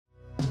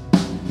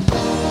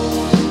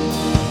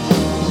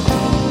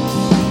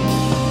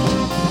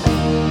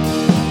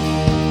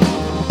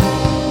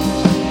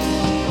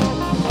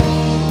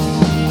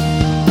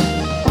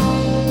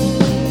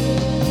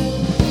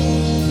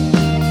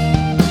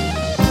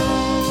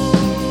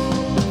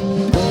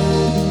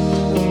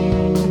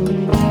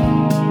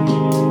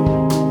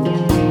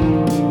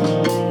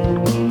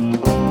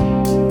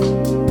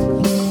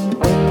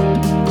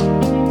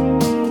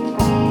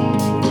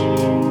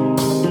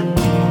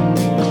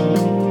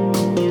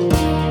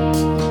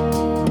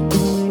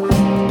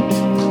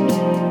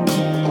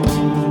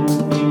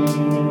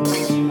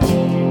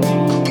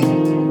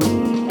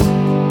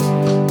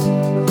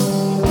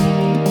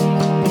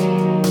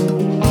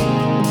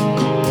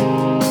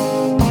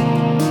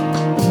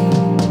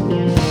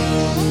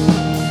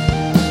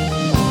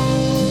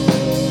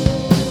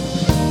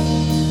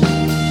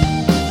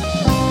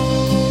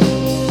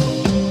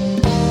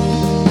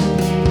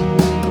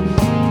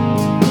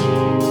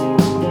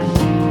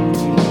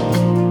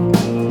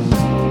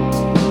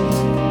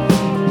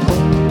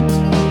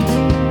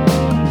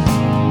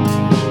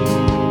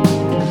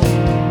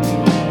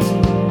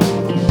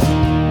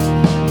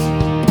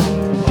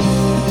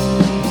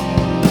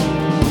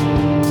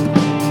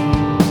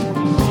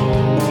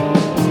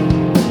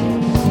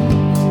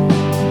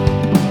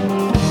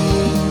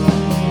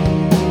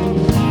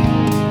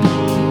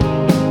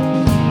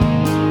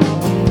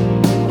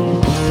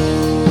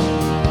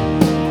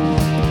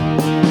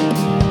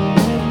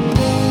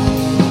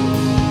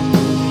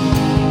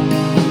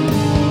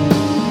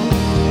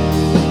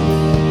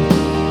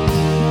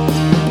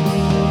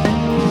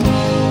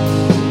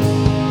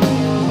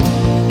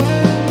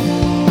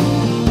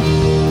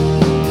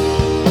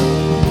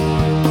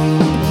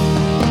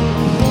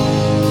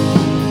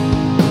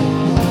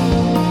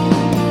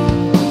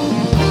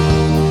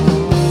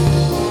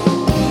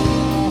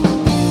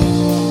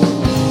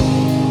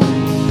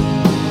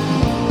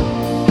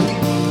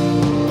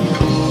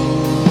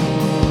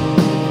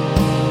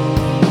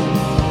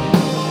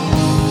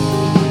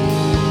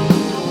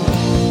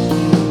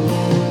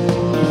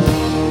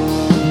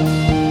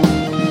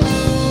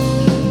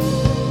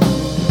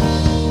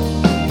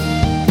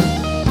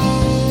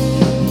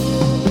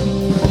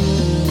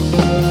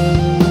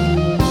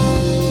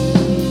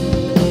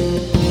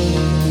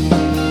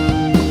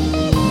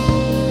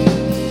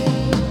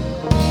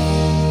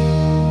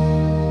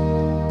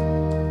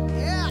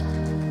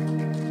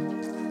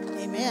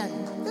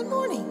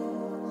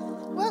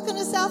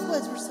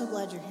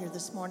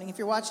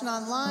you're watching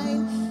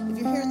online, if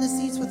you're here in the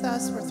seats with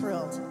us, we're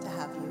thrilled to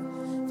have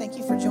you. Thank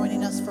you for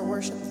joining us for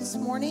worship this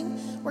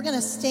morning. We're going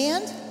to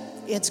stand.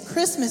 It's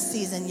Christmas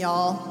season,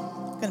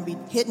 y'all. Going to be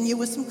hitting you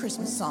with some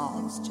Christmas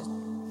songs. Just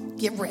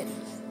get ready.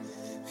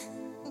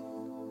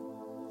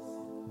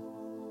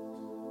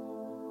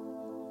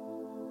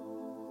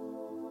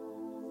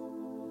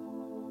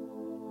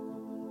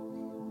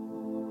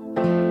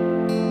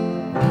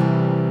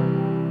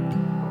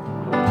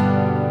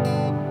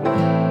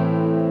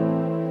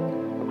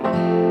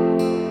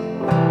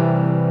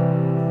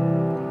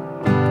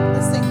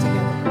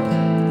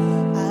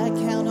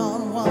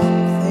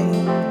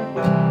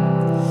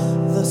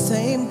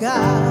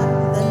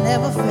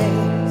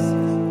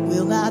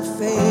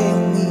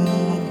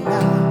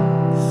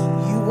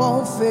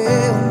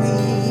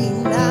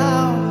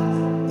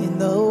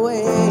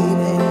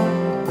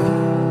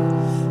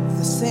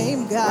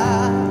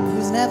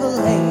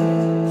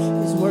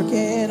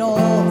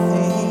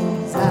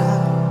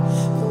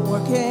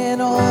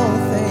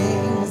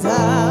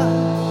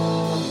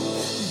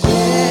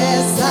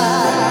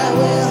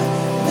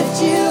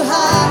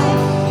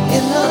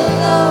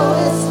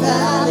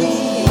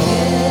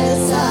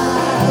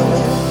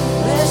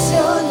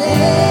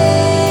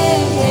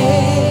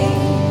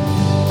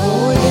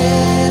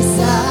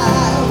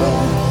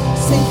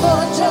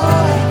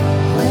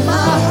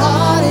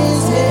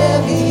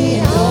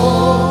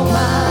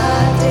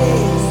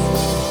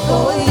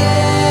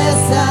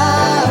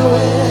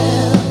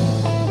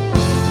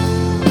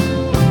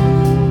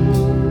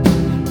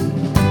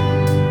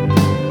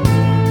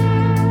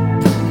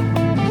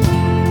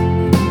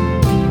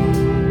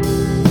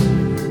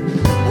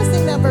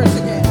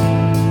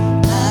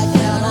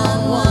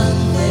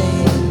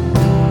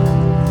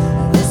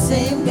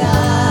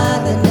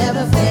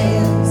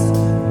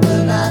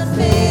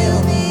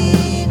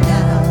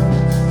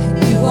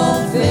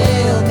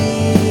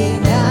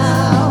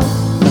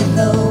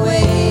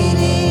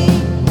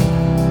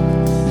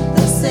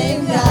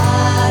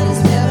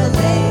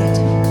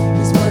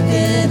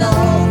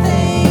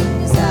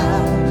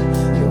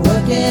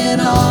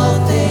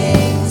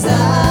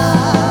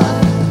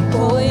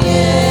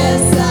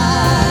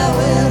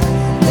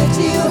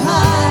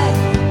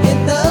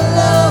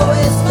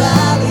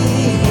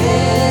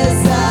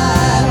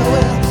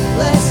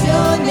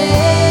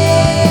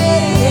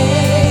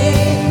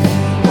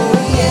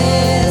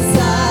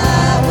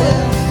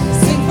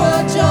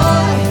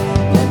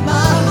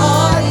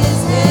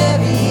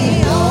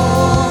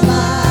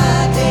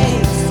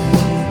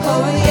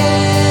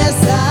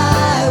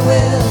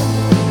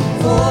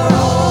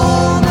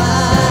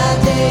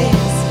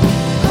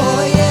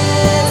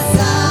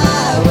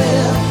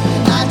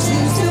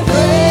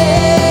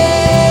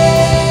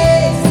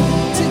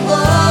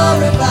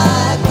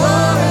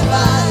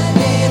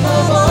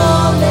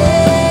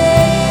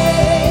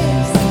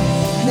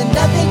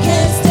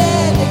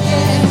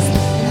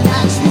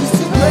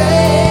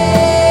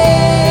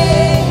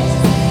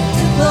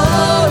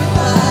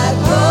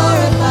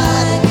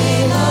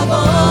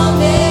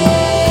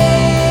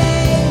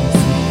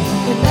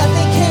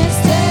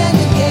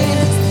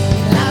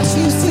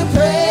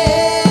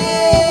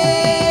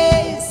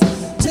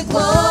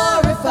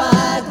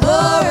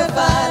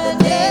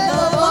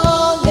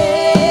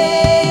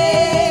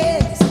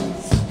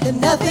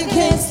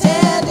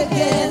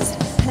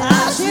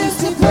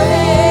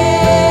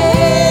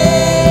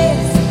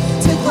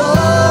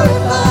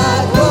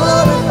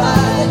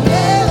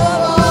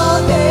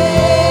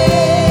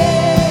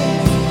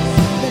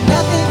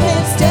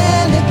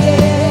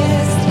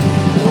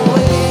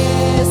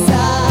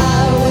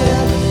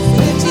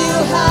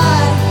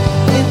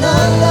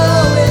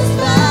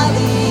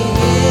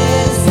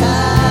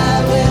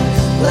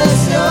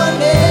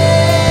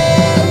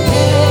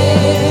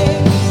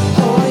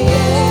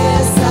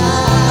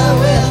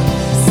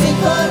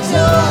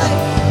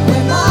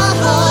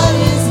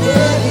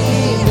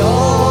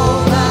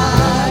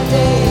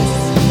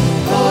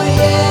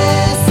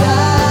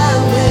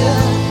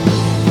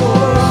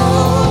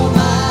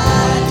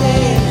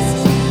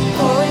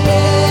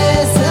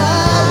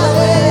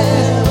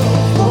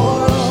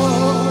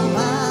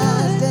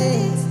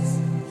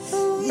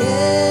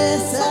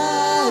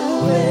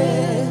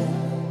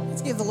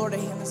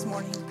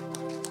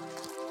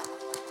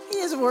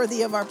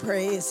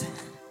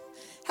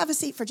 Have a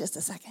seat for just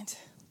a second.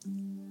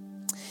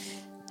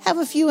 Have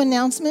a few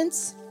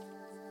announcements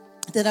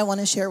that I want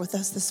to share with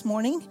us this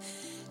morning,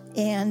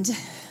 and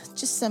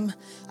just some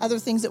other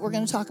things that we're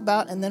going to talk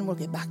about, and then we'll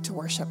get back to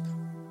worship.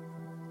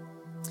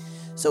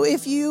 So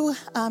if you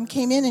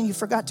came in and you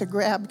forgot to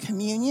grab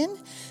communion,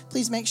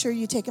 please make sure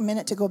you take a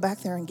minute to go back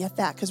there and get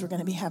that, because we're going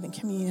to be having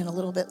communion a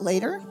little bit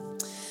later.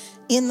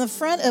 In the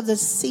front of the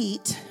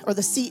seat, or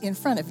the seat in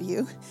front of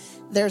you,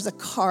 there's a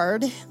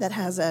card that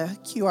has a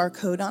QR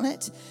code on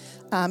it.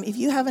 If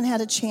you haven't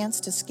had a chance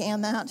to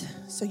scan that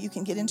so you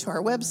can get into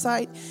our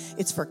website,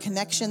 it's for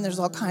connection. There's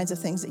all kinds of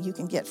things that you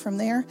can get from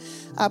there.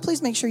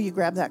 Please make sure you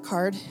grab that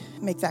card,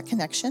 make that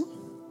connection.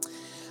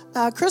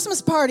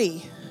 Christmas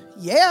party.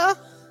 Yeah.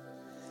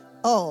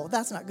 Oh,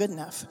 that's not good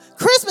enough.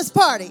 Christmas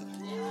party.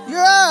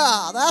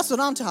 Yeah, that's what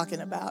I'm talking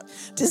about.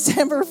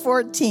 December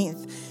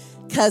 14th.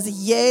 Because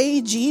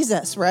yay,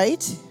 Jesus,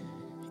 right?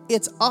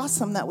 It's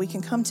awesome that we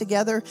can come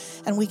together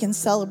and we can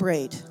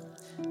celebrate.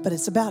 But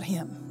it's about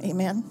him.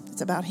 Amen?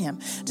 It's about him.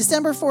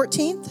 December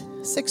 14th,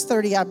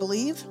 6:30, I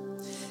believe.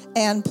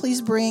 And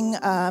please bring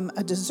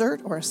a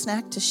dessert or a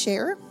snack to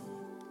share.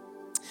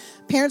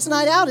 Parents'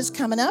 Night Out is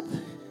coming up.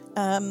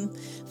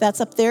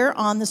 That's up there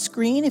on the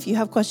screen. If you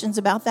have questions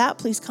about that,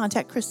 please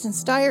contact Kristen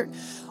Steyert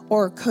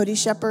or Cody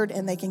Shepard,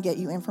 and they can get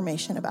you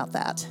information about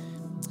that.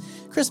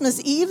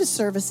 Christmas Eve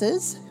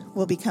services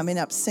will be coming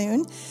up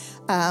soon.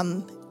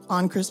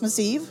 On Christmas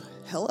Eve,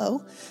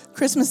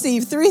 Christmas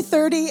Eve,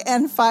 3:30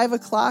 and 5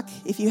 o'clock.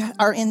 If you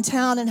are in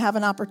town and have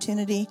an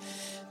opportunity,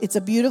 it's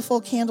a beautiful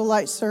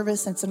candlelight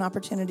service. It's an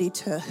opportunity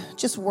to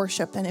just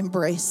worship and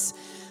embrace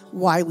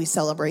why we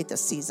celebrate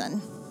this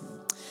season.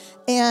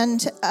 And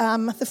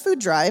the food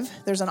drive,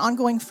 there's an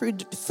ongoing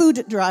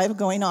food drive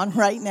going on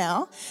right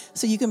now.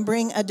 So you can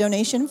bring a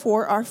donation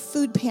for our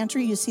food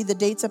pantry. You see the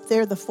dates up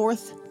there, the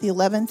 4th, the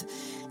 11th,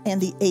 and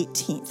the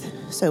 18th.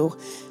 So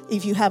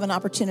if you have an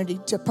opportunity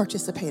to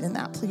participate in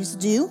that, please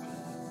do.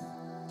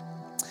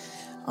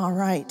 All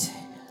right.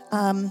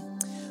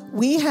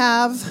 We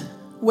have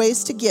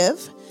ways to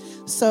give.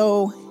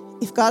 So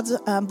if God's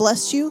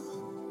blessed you,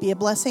 be a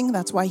blessing.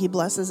 That's why he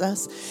blesses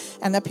us.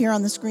 And up here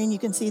on the screen, you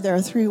can see there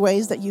are 3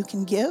 ways that you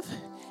can give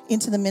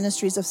into the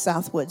ministries of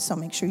Southwood. So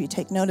make sure you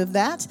take note of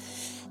that.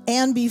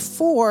 And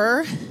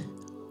before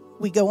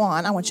we go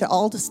on, I want you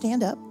all to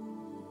stand up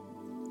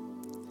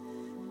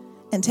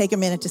and take a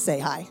minute to say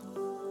hi.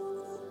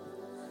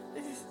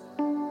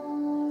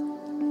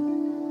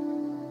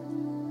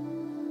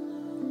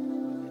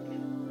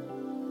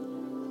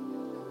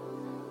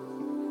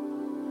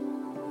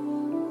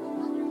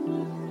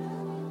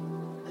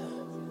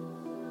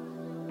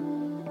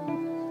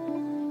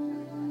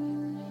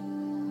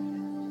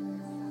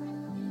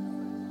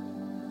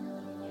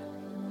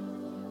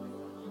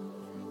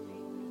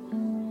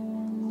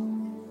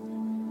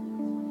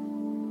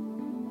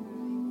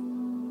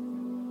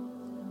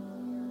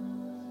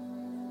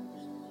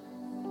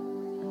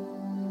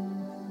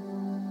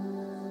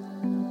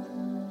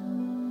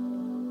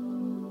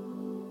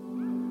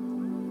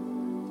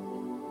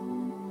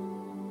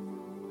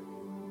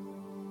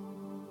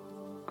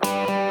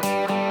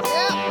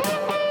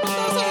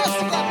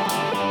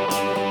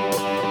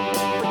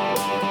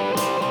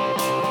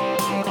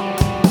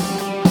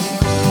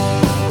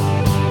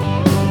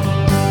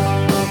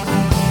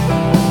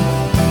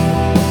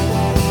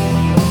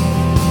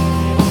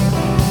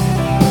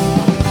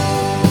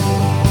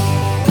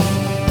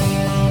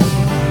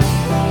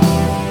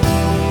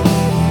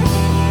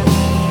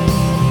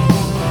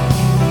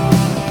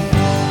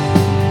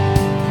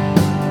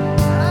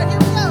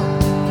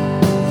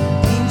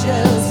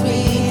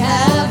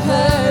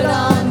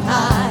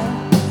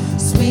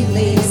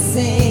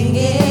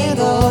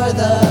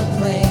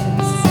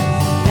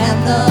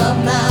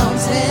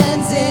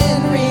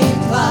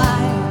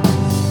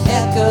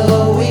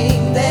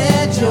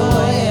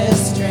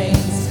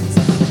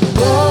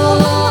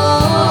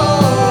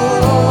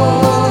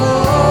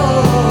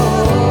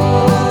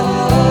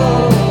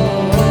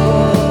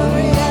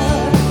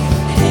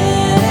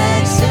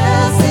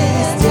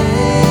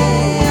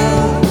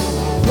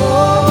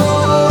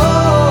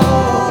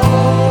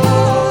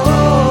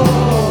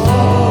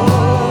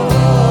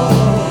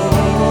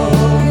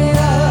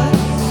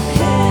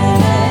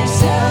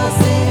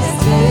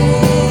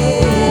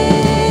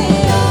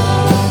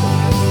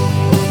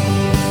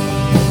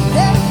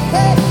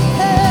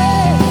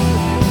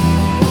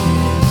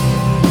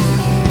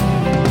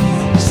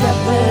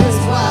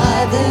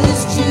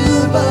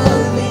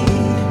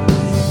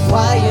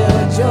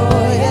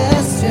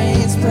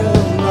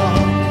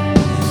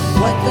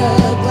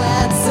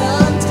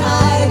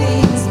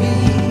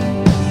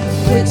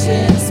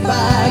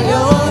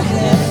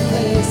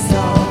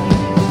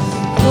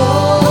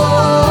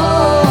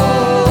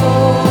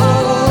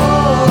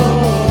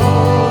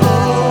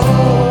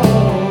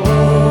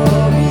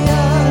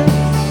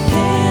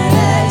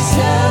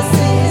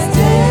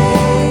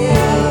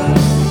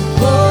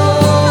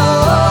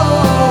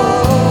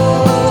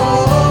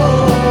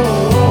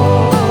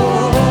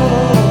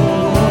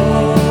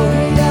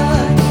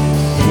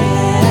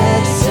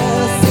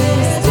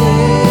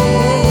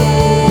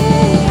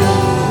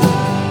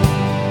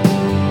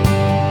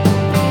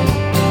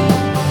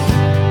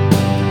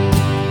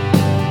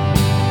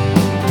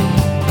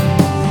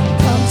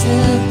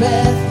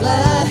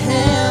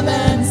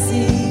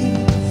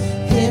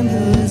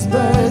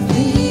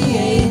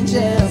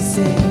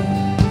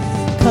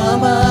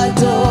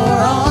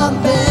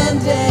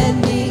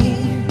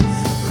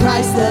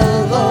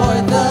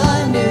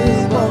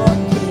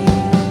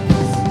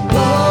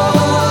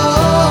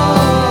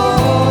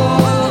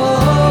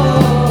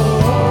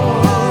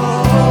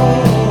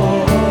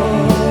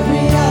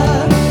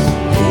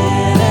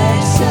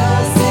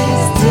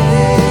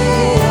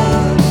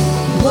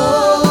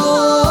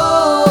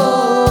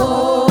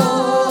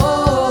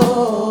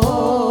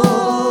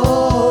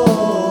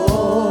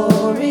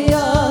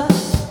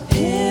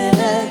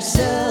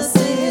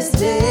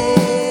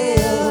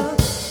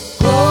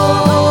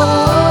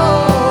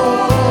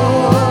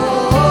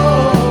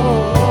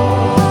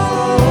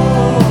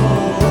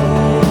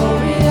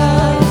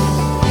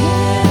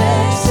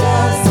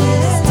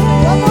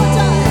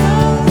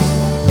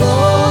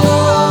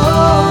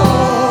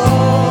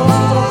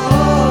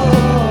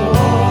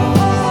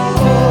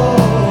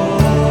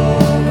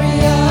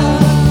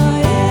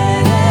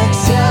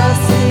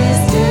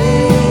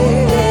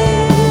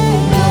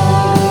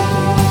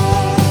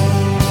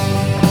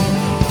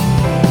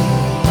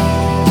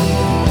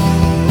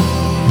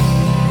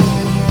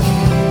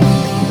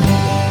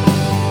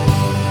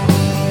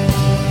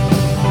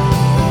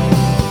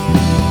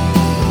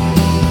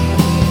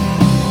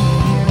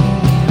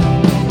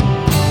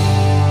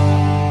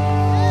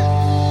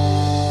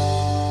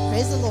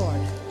 Praise the Lord.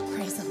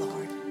 Praise the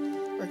Lord.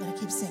 We're going to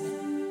keep singing.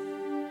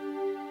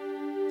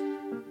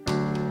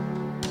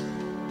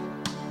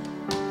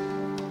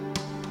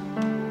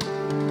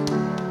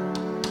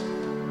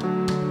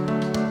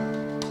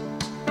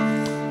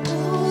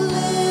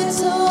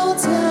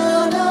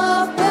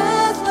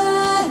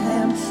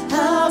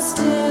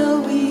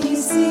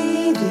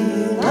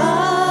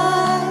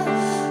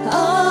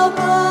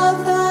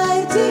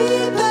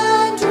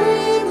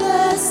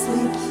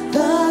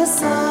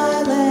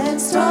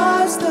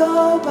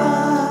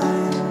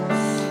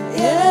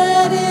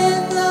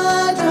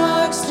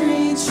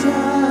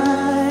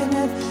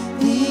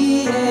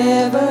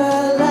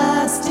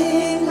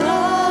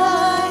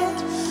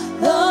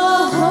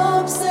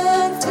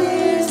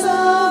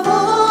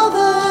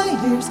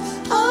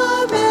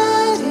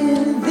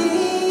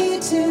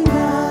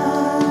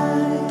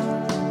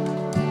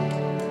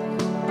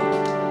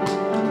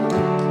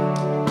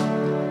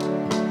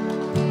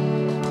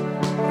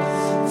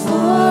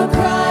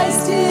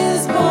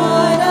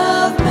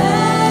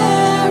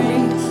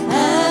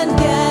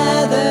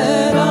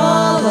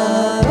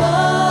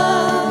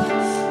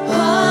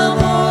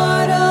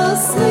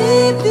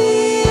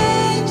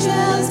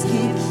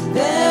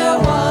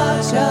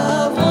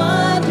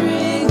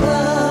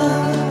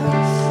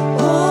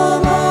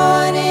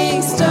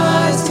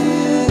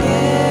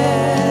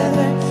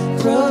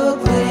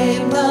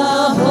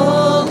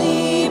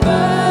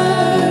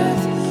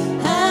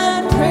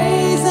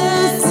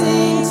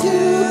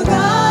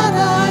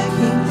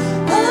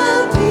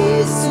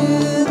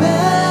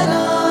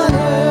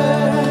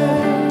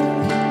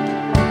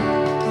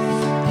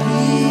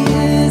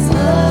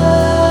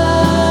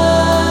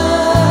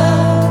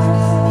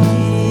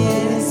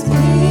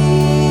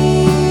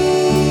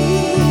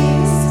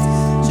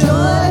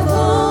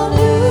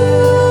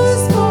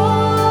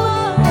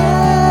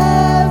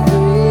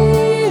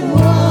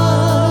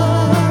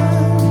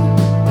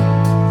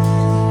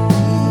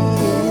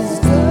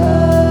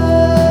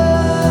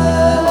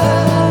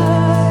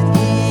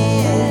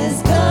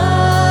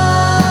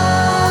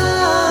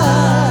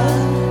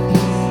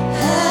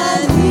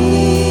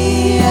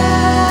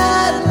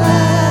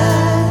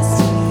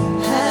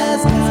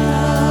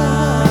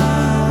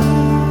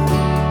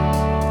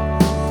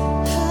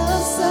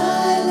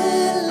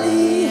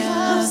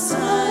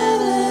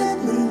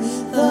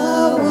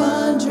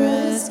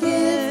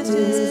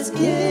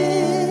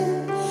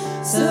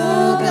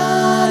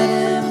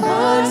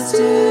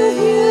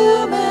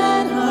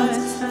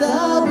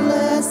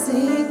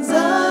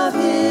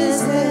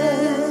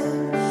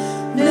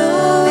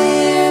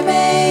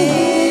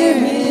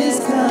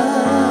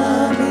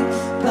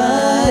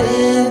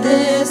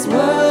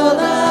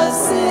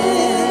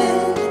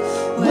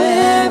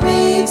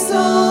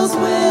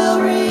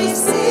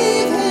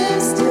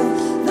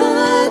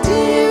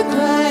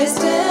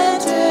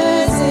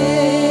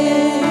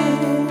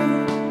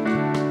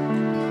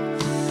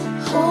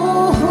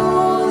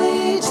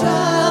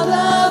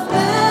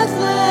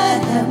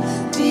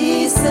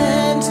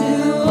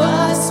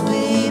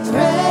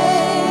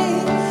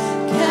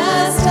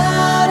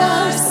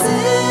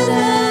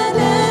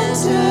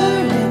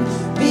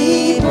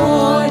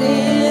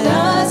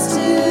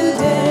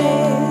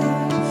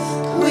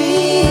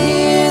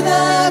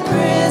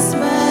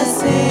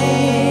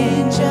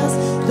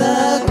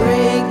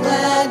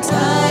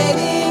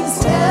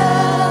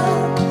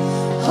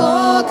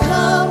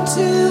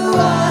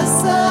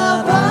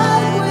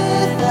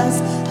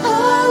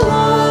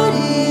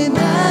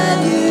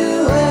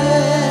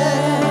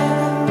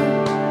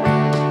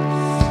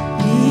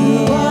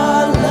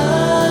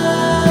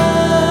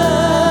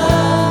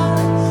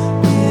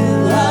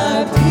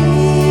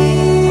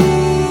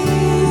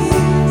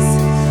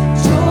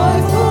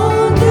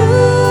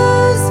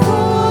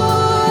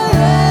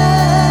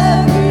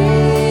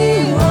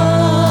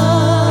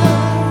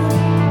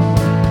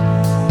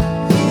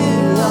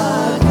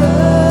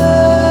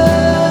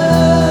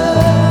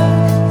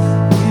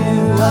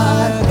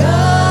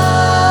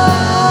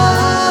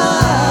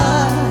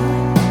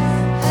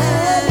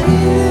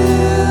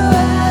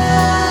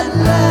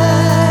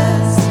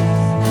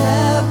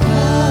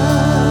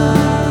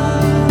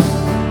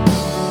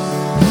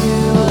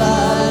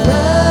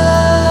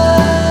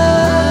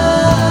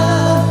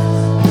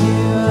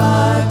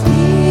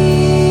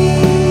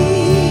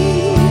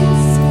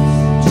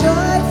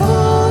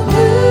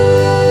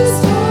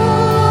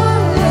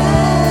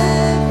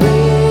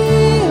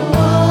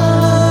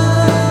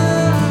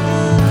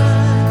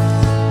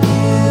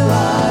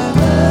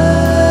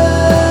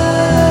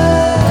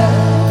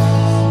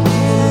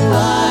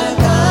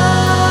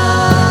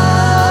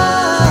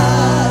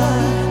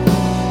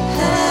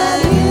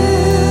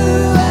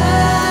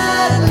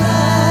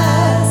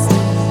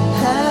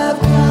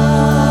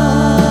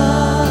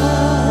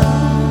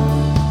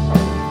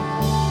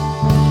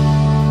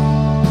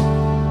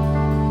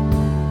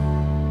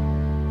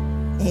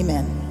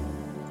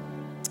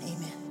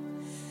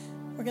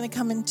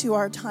 To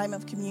our time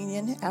of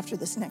communion after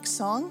this next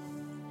song.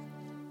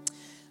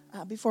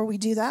 Before we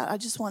do that, I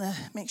just want to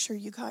make sure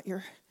you got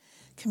your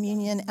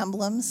communion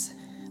emblems,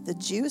 the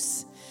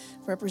juice.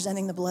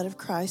 representing the blood of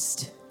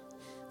Christ,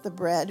 the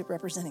bread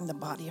representing the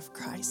body of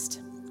Christ.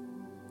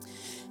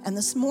 And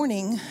this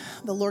morning,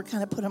 the Lord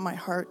kind of put in my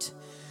heart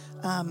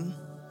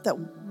that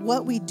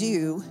what we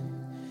do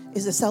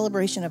is a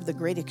celebration of the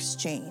great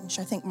exchange.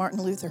 I think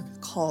Martin Luther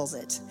calls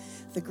it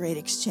the great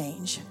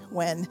exchange,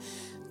 when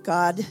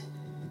God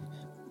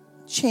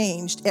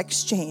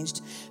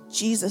exchanged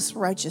Jesus'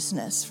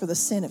 righteousness for the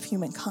sin of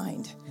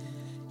humankind.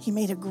 He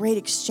made a great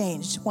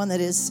exchange, one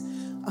that is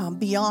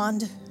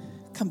beyond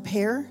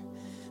compare.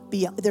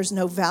 There's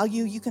no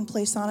value you can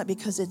place on it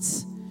because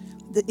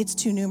it's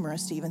too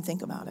numerous to even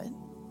think about it.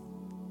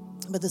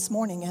 But this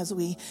morning, as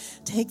we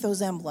take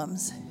those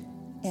emblems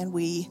and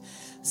we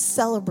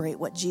celebrate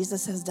what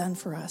Jesus has done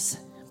for us,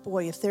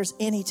 boy, if there's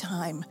any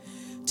time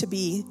to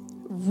be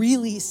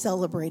really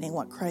celebrating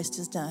what Christ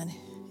has done,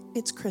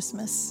 it's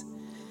Christmas.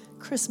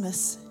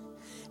 Christmas.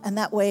 And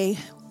that way,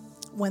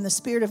 when the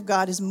Spirit of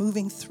God is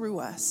moving through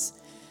us,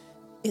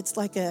 it's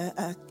like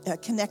a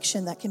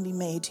connection that can be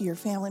made to your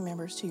family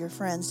members, to your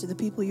friends, to the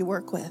people you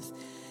work with.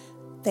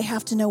 They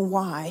have to know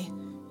why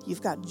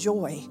you've got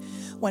joy.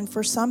 When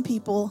for some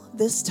people,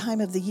 this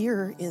time of the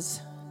year is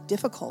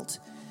difficult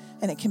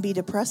and it can be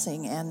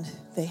depressing and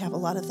they have a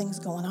lot of things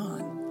going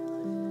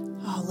on.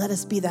 Oh, let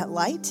us be that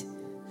light.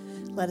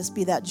 Let us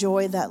be that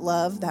joy, that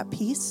love, that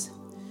peace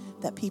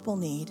that people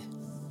need.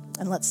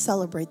 And let's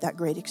celebrate that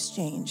great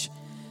exchange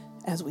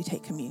as we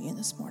take communion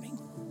this morning.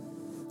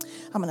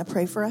 I'm going to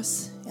pray for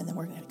us, and then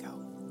we're going to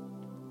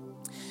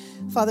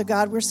go. Father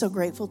God, we're so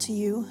grateful to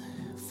you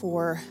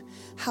for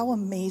how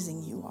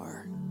amazing you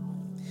are.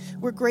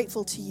 We're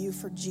grateful to you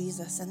for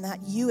Jesus and that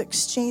you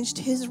exchanged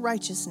his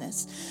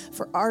righteousness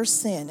for our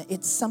sin.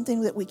 It's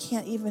something that we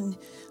can't even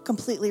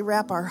completely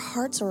wrap our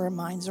hearts or our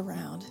minds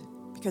around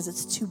because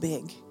it's too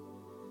big.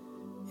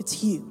 It's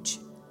huge.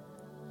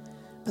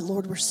 But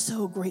Lord, we're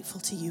so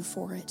grateful to you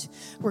for it.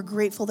 We're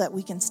grateful that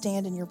we can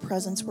stand in your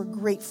presence. We're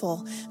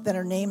grateful that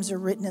our names are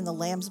written in the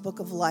Lamb's Book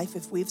of Life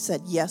if we've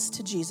said yes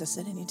to Jesus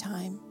at any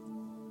time.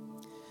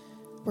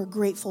 We're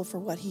grateful for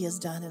what he has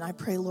done. And I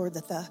pray, Lord,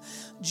 that the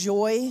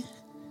joy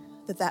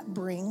that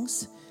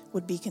brings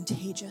would be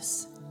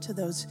contagious to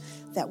those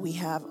that we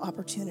have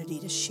opportunity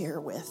to share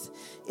with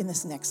in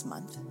this next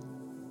month.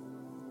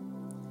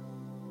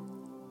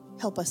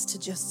 Help us to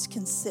just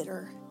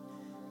consider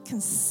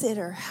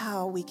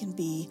how we can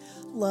be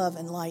love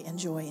and light and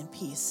joy and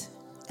peace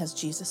as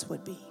Jesus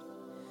would be.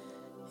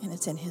 And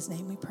it's in his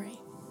name we pray.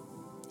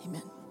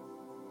 Amen.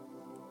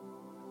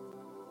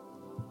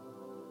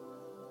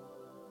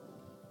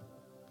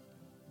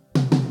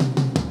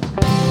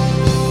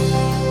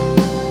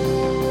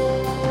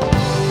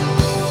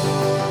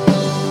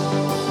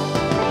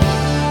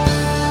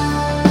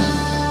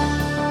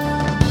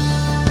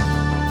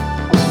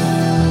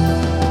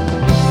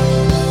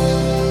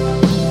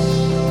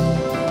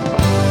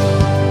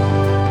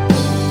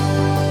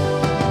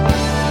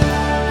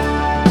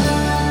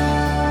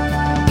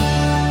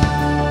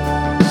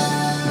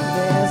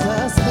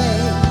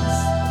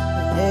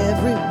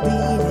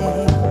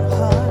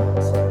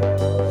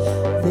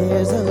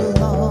 There's a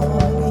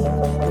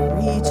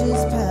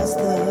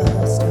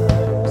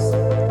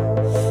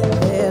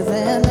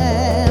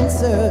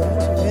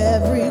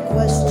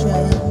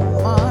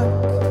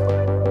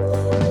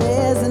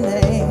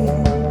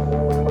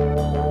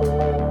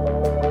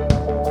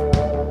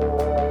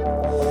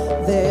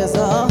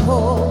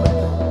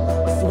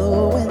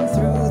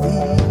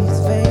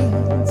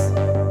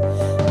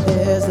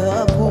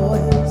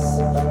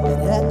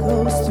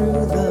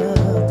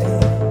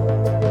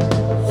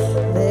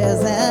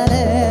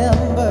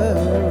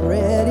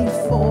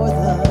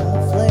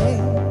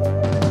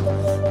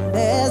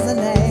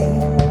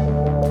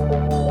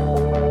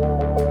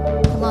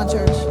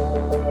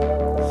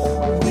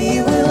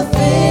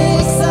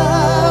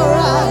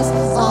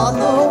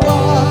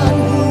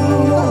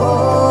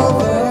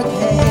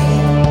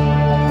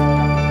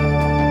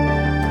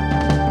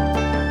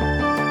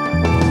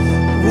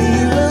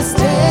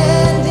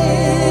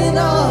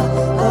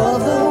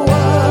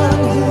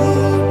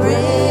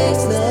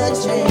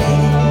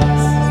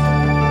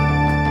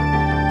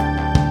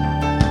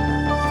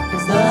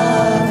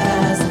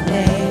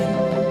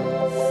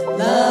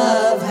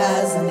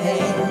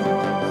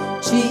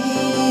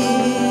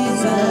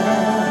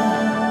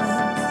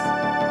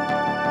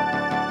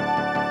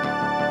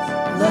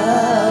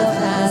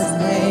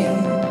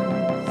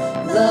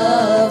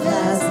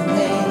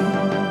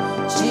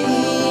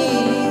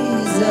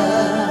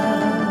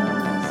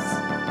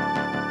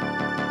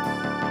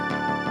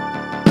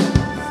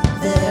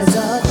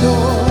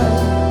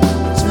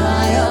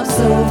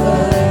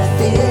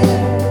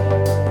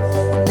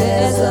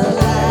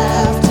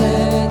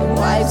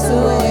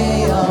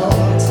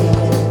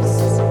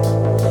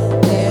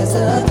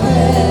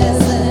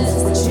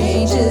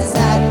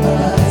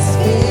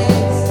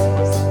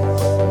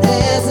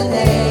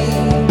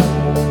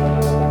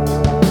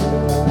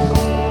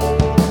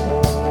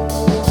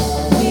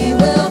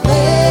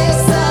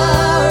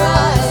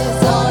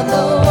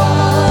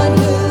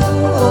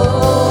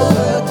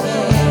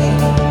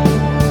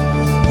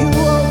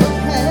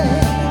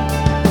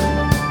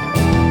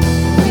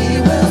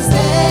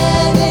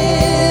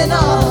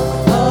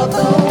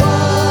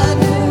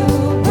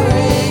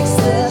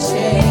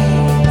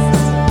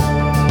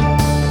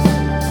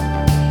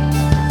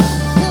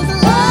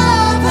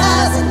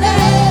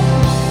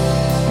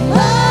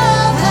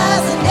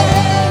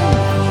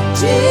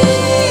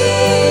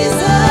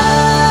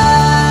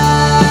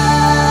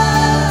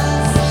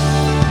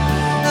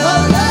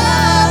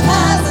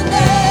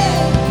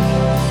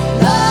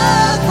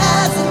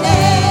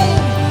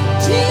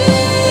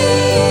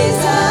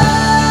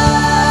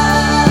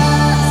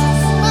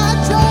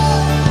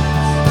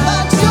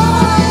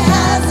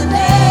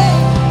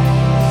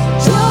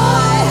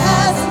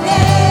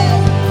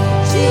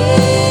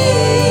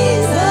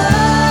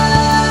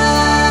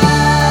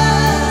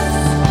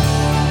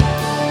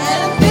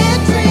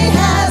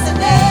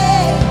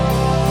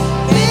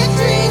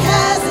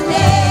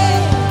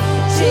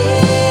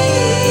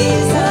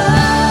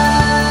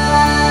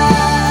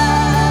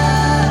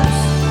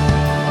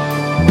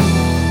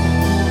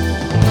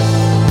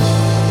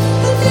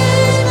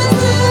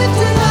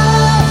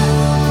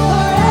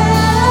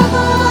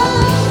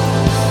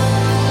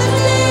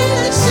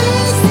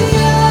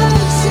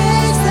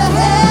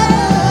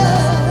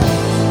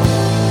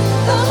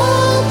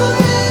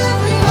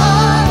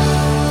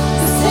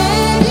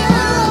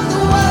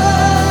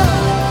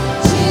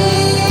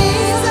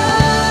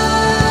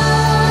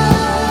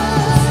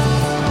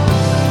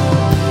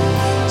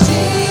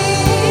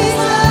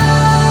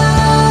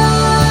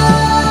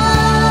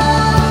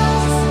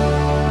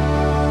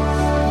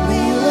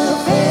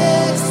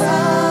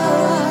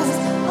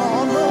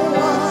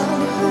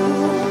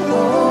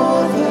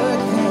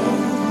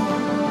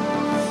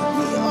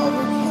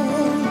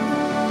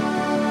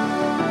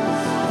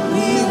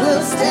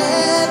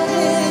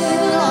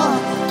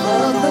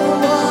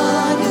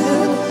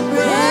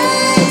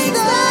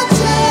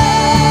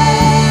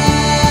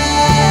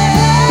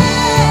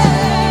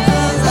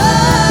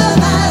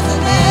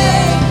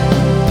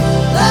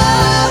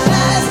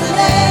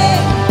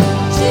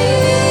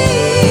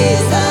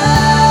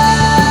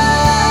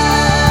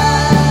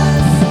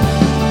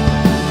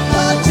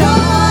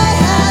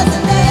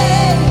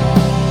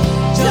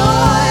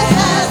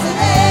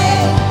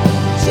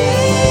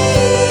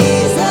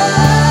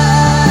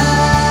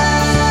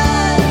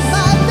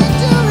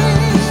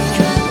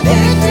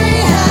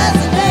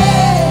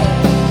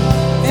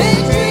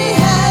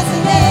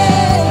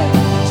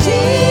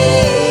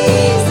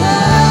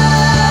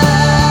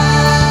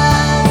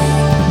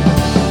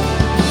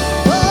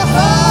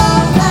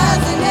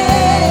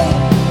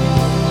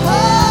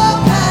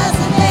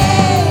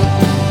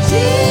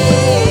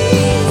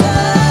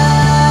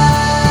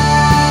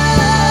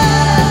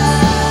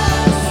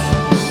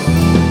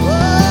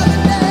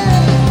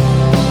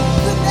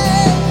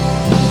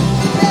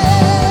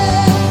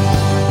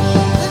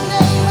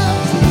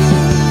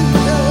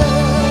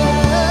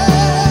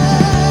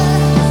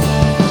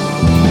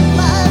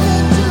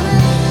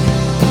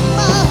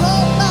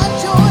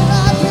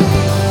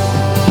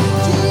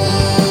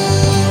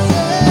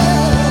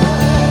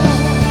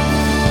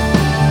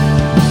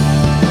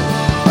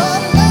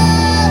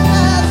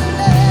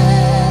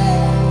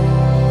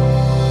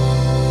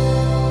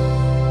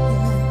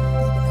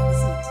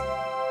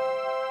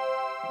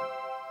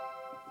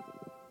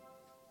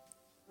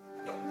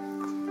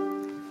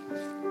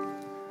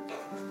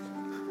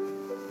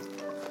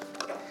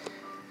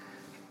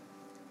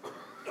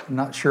I'm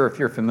not sure if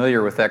you're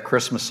familiar with that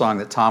Christmas song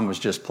that Tom was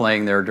just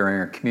playing there during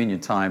our communion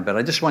time, but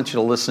I just want you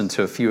to listen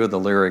to a few of the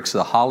lyrics.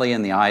 The Holly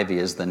and the Ivy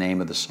is the name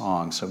of the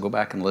song, so go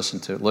back and listen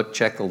to it.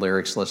 Check the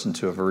lyrics, listen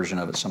to a version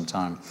of it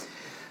sometime.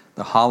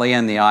 The holly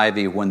and the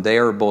ivy, when they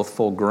are both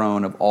full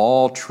grown, of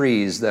all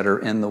trees that are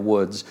in the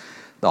woods,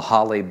 the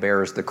holly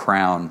bears the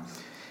crown.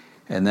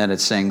 And then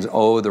it sings,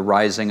 oh, the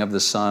rising of the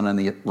sun and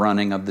the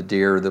running of the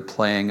deer, the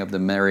playing of the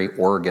merry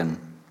organ.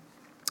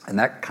 And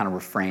that kind of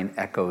refrain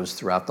echoes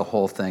throughout the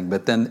whole thing.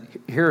 But then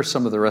here are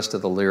some of the rest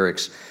of the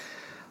lyrics.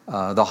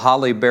 The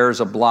holly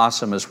bears a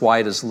blossom as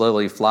white as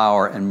lily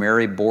flower, and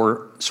Mary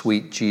bore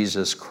sweet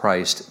Jesus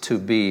Christ to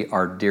be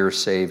our dear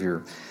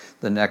Savior.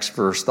 The next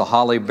verse, the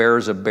holly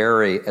bears a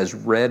berry as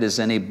red as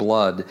any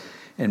blood,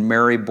 and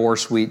Mary bore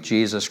sweet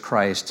Jesus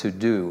Christ to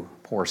do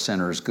poor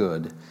sinners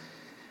good.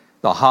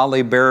 The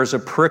holly bears a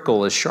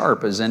prickle as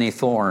sharp as any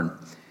thorn,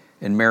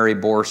 and Mary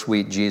bore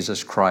sweet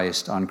Jesus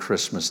Christ on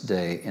Christmas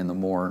Day in the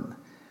morn.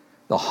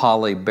 The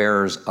holly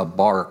bears a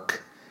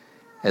bark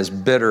as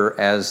bitter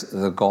as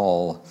the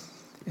gall,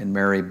 and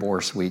Mary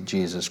bore sweet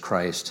Jesus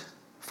Christ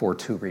for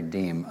to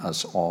redeem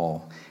us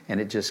all. And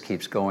it just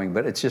keeps going,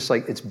 but it's just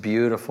like, it's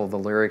beautiful. The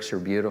lyrics are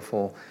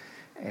beautiful,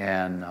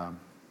 and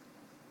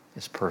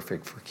it's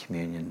perfect for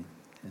communion.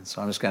 And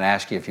so I'm just going to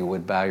ask you if you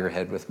would bow your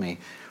head with me.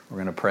 We're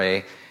going to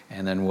pray,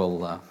 and then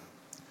we'll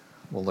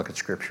look at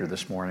Scripture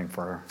this morning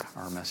for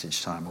our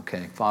message time,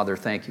 okay? Father,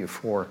 thank you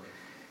for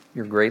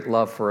your great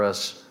love for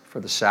us, for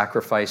the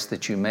sacrifice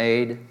that you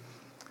made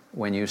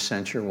when you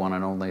sent your one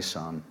and only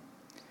Son.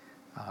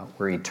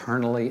 We're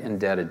eternally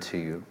indebted to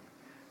you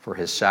for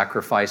his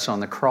sacrifice on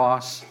the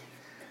cross,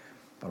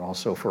 but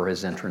also for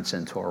his entrance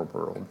into our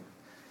world.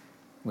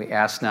 We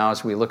ask now,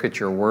 as we look at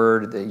your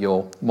word, that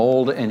you'll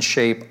mold and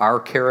shape our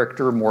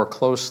character more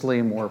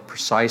closely, more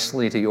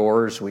precisely to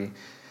yours. We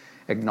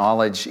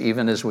acknowledge,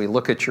 even as we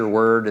look at your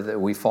word, that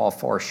we fall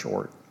far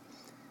short.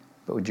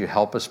 But would you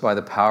help us by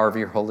the power of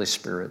your Holy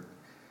Spirit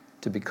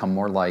to become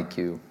more like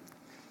you?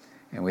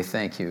 And we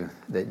thank you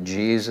that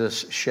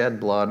Jesus' shed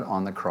blood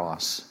on the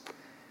cross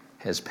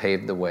has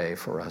paved the way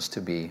for us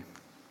to be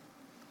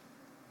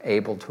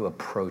able to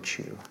approach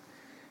you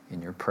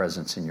in your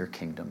presence, in your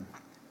kingdom,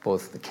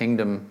 both the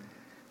kingdom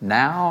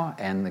now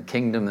and the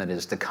kingdom that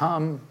is to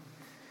come.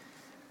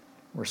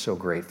 We're so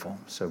grateful,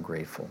 so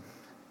grateful.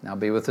 Now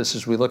be with us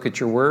as we look at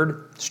your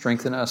word.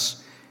 Strengthen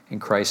us. In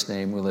Christ's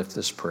name, we lift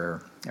this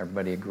prayer.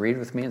 Everybody agreed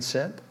with me and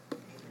said,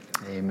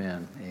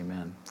 amen,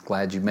 amen.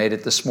 Glad you made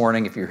it this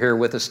morning. If you're here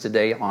with us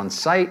today on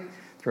site,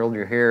 thrilled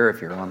you're here.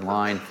 If you're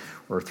online,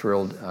 we're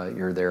thrilled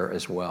you're there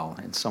as well.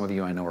 And some of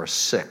you I know are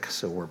sick,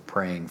 so we're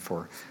praying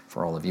for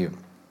all of you.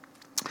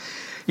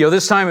 You know,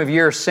 this time of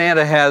year,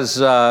 Santa has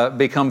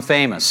become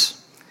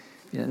famous.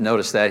 You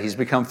notice that. He's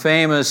become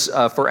famous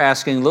for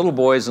asking little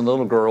boys and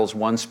little girls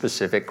one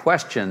specific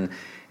question.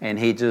 And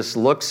he just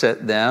looks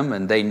at them,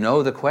 and they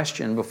know the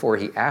question before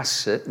he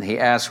asks it. And he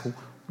asks,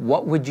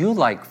 what would you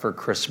like for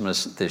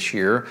Christmas this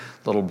year,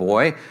 little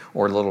boy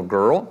or little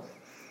girl?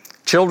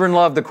 Children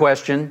love the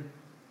question.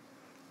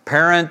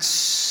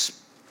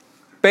 Parents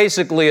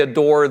basically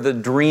adore the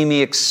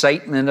dreamy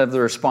excitement of the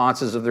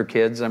responses of their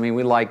kids. I mean,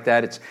 we like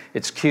that.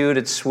 It's cute,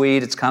 it's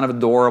sweet, it's kind of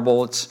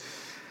adorable.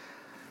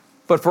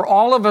 But for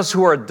all of us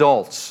who are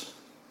adults,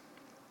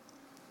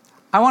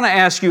 I want to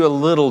ask you a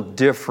little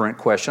different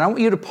question. I want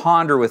you to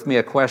ponder with me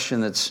a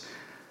question that's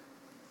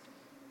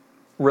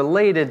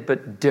related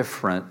but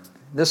different.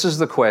 This is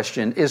the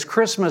question: is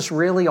Christmas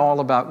really all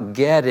about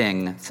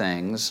getting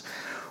things,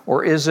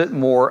 or is it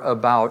more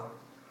about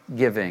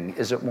giving?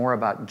 Is it more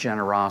about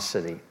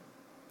generosity?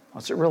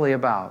 What's it really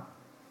about?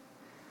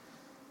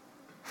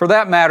 For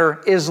that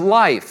matter, is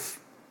life,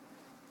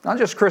 not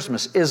just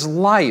Christmas, is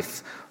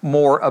life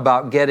more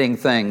about getting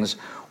things,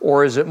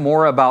 or is it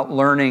more about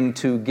learning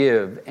to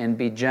give and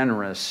be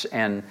generous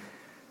and,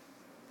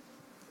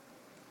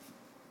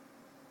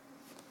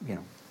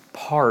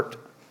 part,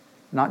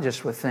 not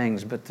just with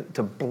things, but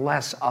to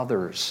bless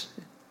others?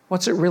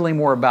 What's it really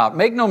more about?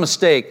 Make no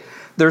mistake,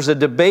 there's a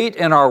debate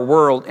in our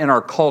world, in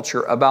our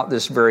culture, about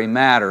this very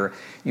matter.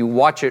 You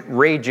watch it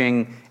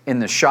raging in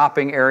the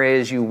shopping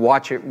areas, you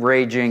watch it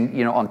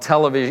raging, on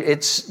television.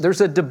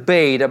 There's a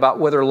debate about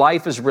whether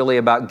life is really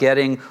about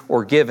getting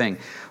or giving.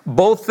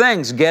 Both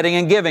things, getting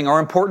and giving, are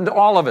important to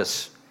all of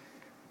us.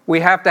 We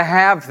have to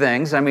have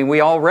things. I mean, we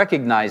all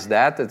recognize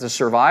that to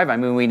survive. I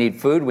mean, we need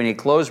food, we need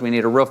clothes, we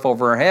need a roof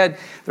over our head.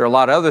 There are a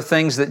lot of other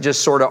things that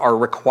just sort of are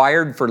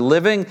required for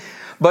living.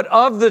 But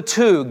of the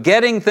two,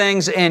 getting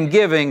things and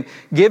giving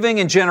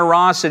and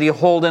generosity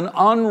hold an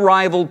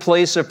unrivaled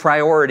place of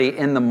priority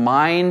in the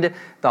mind,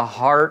 the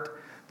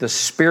heart, the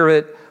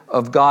spirit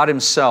of God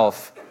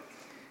Himself.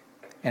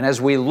 And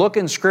as we look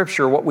in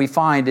Scripture, what we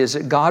find is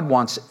that God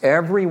wants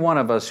every one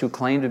of us who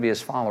claim to be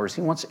His followers,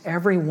 He wants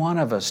every one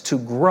of us to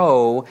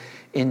grow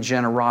in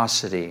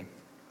generosity,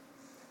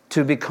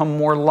 to become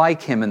more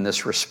like Him in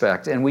this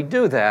respect. And we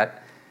do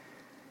that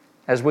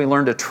as we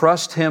learn to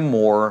trust Him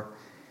more,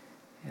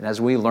 and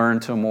as we learn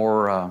to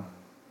more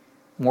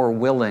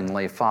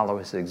willingly follow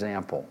His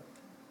example.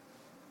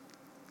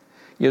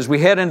 As we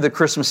head into the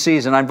Christmas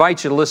season, I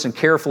invite you to listen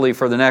carefully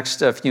for the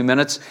next few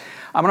minutes.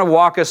 I'm going to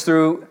walk us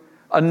through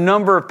a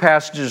number of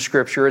passages of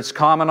Scripture. It's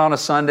common on a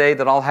Sunday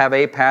that I'll have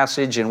a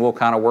passage and we'll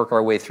kind of work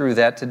our way through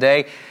that.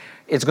 Today,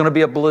 it's going to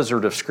be a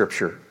blizzard of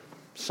Scripture.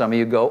 Some of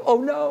you go,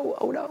 oh no,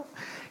 oh no.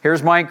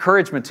 Here's my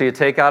encouragement to you.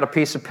 Take out a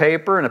piece of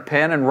paper and a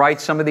pen and write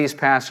some of these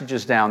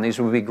passages down. These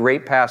will be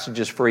great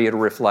passages for you to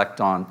reflect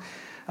on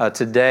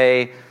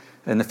today,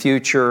 in the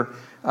future.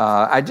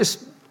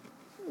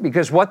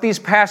 Because what these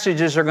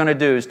passages are going to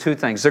do is two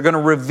things. They're going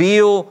to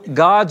reveal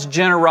God's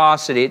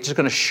generosity. It's just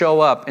going to show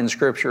up in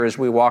Scripture as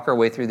we walk our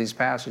way through these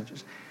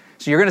passages.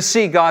 So you're going to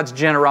see God's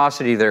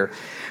generosity there.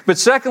 But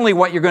secondly,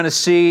 what you're going to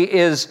see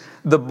is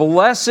the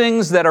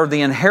blessings that are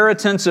the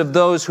inheritance of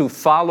those who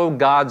follow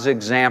God's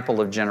example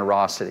of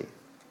generosity.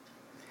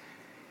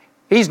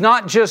 He's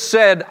not just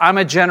said, I'm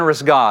a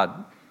generous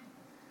God.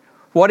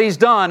 What He's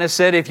done is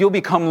said, if you'll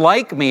become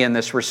like me in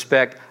this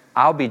respect,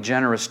 I'll be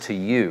generous to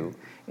you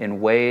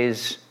in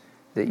ways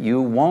that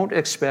you won't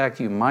expect,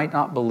 you might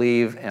not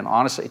believe, and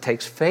honestly, it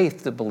takes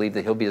faith to believe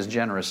that He'll be as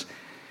generous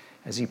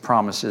as He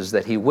promises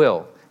that He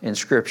will in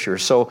Scripture.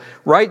 So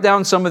write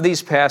down some of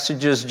these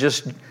passages.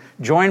 Just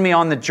join me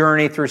on the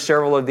journey through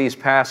several of these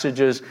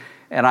passages.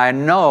 And I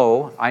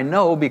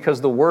know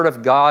because the Word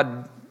of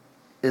God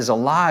is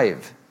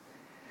alive,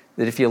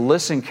 that if you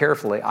listen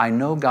carefully, I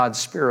know God's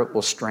Spirit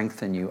will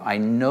strengthen you. I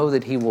know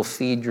that He will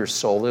feed your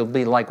soul. It'll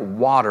be like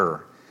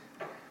water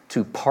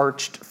to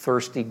parched,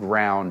 thirsty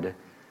ground,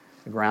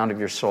 the ground of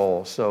your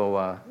soul.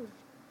 So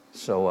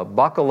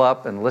buckle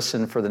up and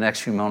listen for the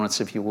next few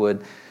moments, if you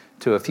would,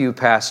 to a few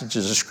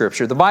passages of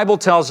Scripture. The Bible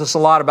tells us a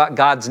lot about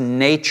God's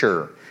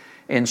nature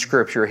in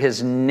Scripture,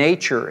 His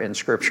nature in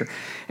Scripture.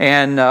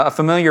 And a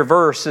familiar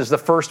verse is the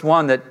first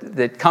one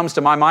that comes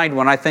to my mind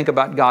when I think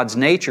about God's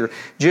nature.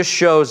 Just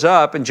shows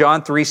up in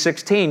John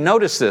 3:16.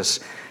 Notice this.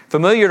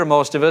 Familiar to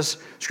most of us.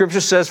 Scripture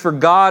says, for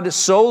God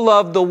so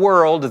loved the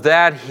world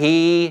that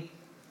He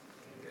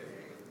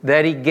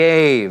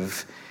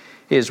gave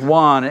His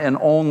one and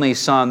only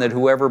Son, that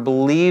whoever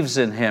believes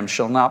in Him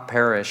shall not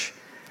perish,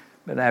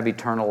 but have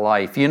eternal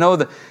life. You know,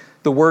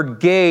 the word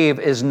gave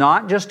is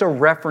not just a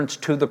reference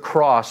to the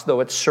cross, though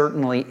it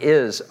certainly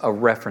is a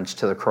reference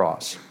to the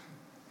cross.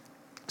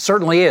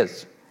 Certainly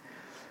is.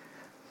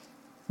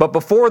 But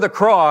before the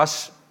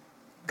cross,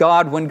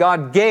 when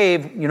God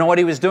gave, you know what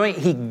He was doing?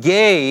 He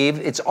gave.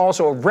 It's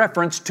also a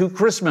reference to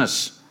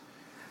Christmas.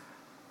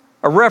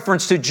 A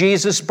reference to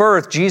Jesus'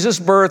 birth. Jesus'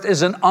 birth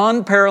is an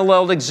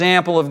unparalleled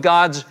example of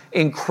God's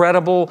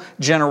incredible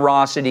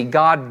generosity.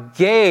 God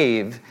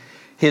gave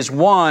His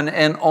one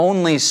and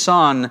only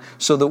Son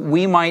so that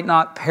we might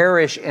not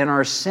perish in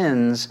our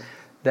sins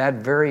that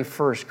very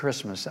first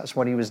Christmas. That's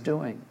what He was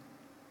doing.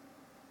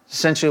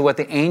 Essentially what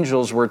the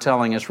angels were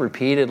telling us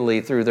repeatedly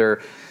through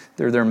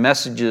their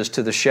messages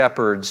to the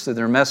shepherds, through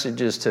their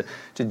messages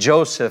to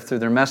Joseph, through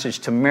their message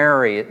to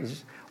Mary,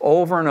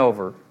 over and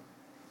over.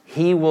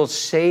 He will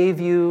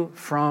save you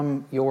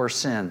from your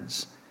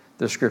sins,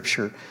 the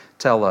Scripture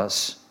tell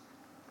us.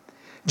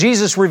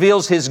 Jesus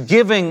reveals His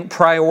giving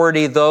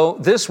priority, though,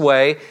 this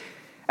way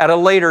at a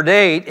later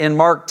date in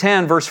Mark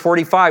 10, verse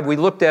 45. We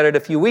looked at it a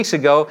few weeks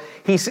ago.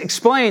 He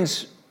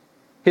explains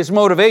His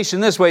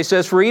motivation this way. He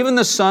says, for even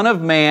the Son of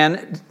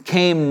Man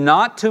came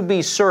not to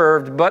be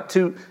served, but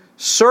to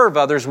serve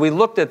others. We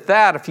looked at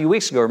that a few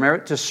weeks ago,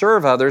 remember? To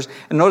serve others.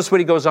 And notice what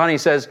he goes on. He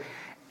says,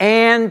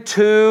 and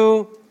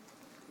to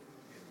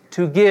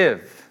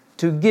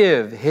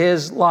give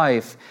His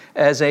life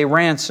as a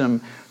ransom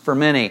for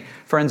many.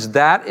 Friends,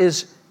 that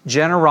is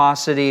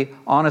generosity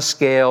on a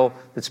scale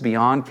that's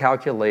beyond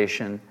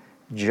calculation,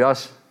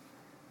 just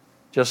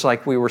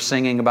like we were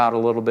singing about a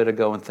little bit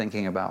ago and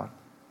thinking about.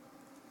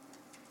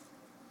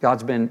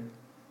 God's been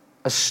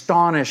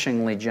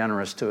astonishingly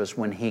generous to us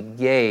when He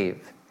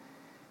gave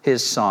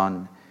His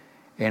Son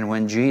and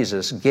when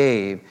Jesus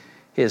gave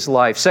His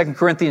life. 2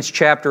 Corinthians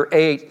chapter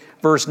 8,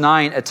 verse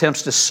 9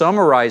 attempts to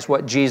summarize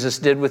what Jesus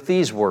did with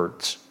these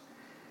words.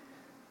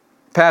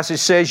 The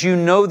passage says, you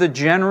know the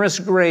generous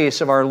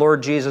grace of our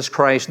Lord Jesus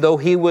Christ. Though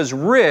He was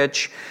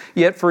rich,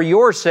 yet for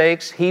your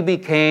sakes He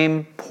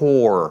became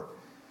poor,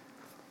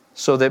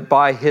 so that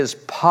by His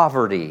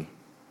poverty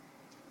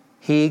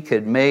He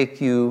could make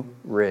you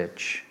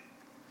rich.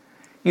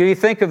 You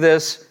think of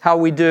this, how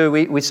we do.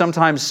 We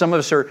sometimes, some of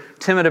us are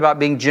timid about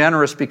being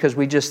generous because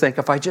we just think,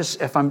 if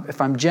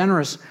I'm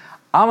generous,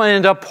 I'm going to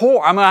end up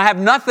poor. I'm going to have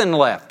nothing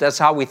left. That's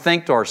how we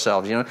think to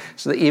ourselves.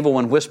 So the evil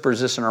one whispers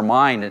this in our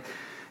mind,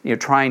 and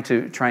trying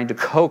to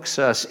coax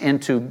us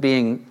into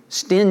being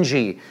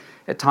stingy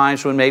at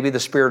times when maybe the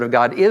Spirit of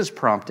God is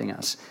prompting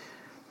us.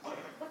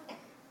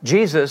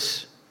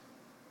 Jesus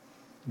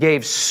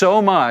gave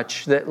so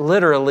much that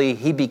literally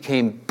He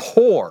became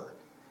poor.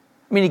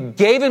 I mean, He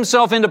gave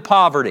Himself into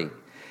poverty,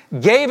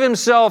 gave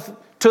Himself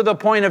to the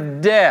point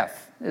of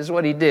death, is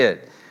what He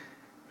did.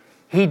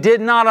 He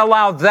did not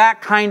allow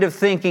that kind of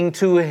thinking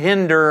to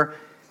hinder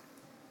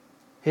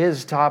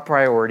His top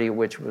priority,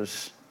 which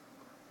was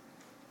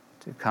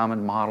to come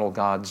and model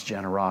God's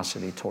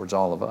generosity towards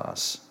all of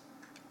us.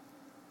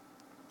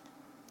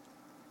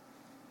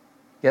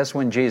 Yes,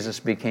 when Jesus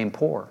became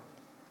poor.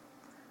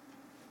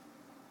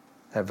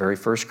 That very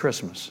first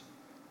Christmas.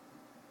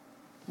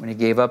 When he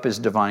gave up his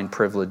divine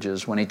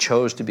privileges, when he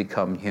chose to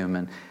become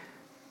human.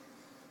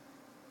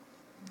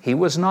 He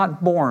was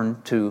not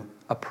born to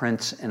a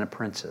prince and a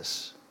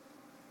princess.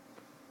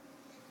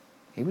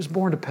 He was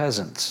born to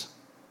peasants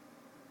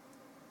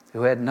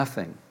who had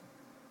nothing.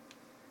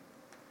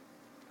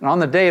 And on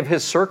the day of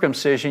his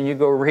circumcision, you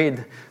go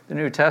read the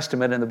New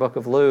Testament in the book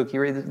of Luke,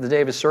 you read the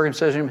day of his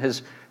circumcision,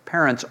 his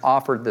parents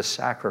offered the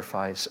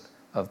sacrifice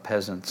of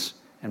peasants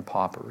and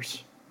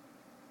paupers.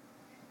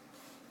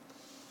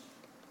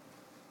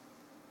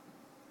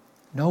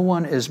 No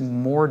one is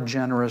more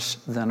generous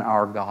than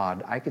our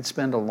God. I could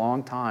spend a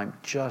long time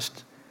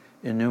just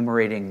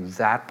enumerating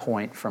that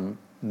point from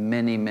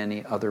many,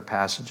 many other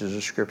passages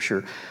of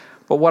Scripture.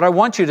 But what I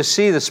want you to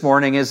see this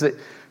morning is that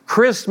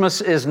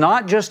Christmas is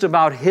not just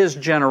about His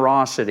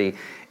generosity.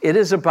 It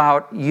is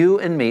about you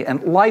and me.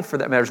 And life, for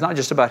that matter, is not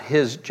just about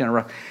His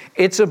generosity.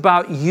 It's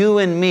about you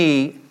and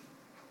me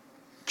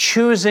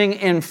choosing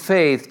in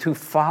faith to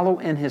follow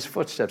in His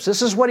footsteps.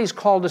 This is what He's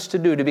called us to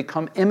do, to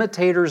become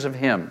imitators of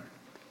Him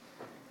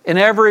in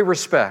every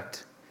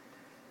respect.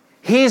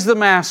 He's the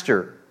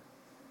master.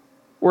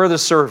 We're the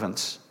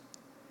servants.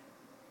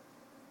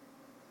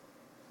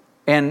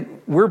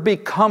 And we're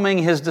becoming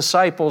His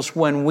disciples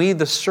when we,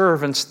 the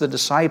servants, the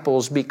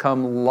disciples,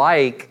 become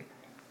like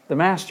the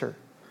master.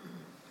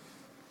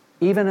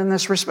 Even in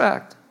this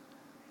respect.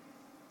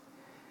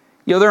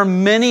 You know, there are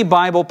many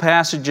Bible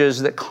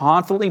passages that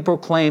confidently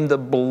proclaim the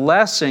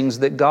blessings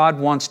that God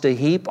wants to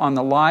heap on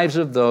the lives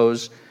of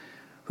those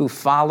who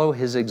follow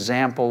His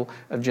example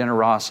of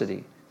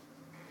generosity.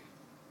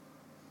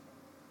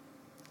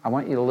 I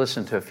want you to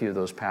listen to a few of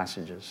those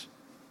passages.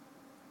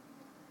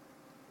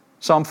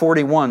 Psalm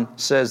 41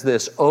 says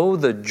this, "Oh,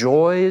 the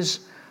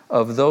joys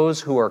of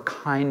those who are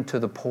kind to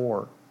the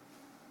poor."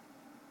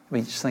 I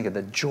mean, just think of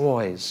the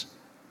joys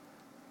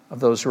of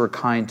those who are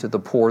kind to the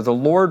poor. The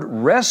Lord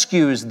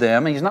rescues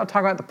them. And He's not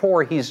talking about the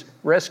poor. He's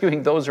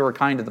rescuing those who are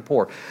kind to the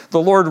poor.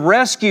 The Lord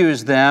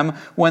rescues them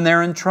when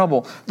they're in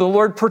trouble. The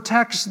Lord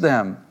protects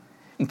them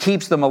and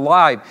keeps them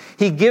alive.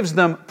 He gives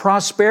them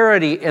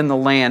prosperity in the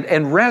land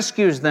and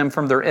rescues them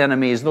from their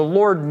enemies. The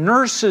Lord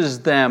nurses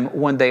them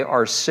when they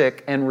are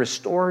sick and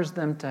restores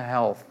them to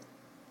health.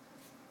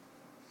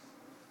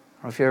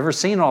 I don't know if you've ever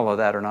seen all of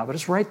that or not, but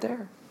it's right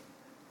there.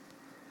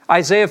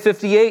 Isaiah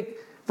 58,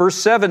 verse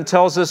 7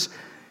 tells us,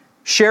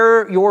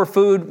 "Share your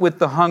food with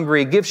the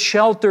hungry. Give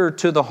shelter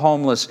to the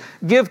homeless.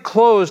 Give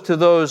clothes to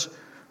those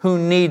who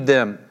need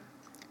them.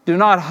 Do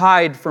not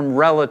hide from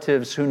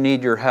relatives who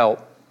need your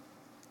help.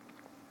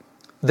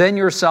 Then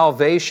your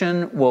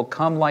salvation will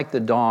come like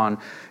the dawn.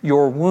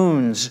 Your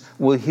wounds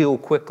will heal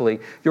quickly.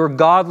 Your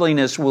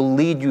godliness will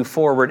lead you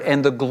forward,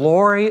 and the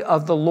glory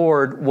of the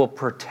Lord will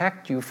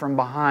protect you from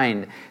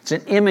behind." It's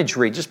an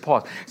imagery. Just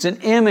pause. It's an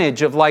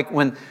image of like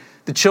when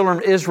the children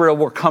of Israel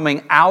were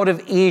coming out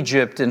of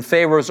Egypt and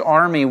Pharaoh's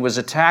army was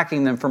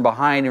attacking them from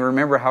behind. And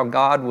remember how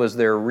God was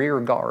their rear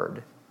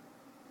guard.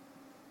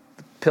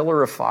 The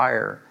pillar of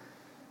fire,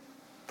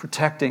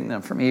 protecting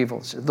them from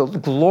evil. The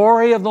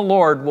glory of the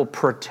Lord will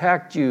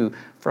protect you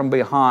from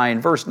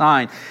behind. Verse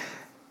 9,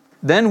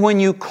 "Then when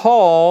you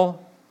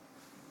call,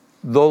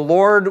 the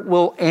Lord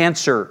will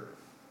answer.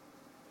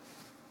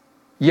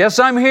 Yes,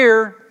 I'm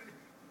here,"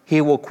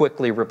 He will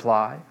quickly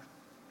reply.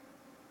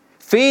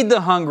 "Feed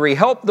the hungry,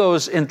 help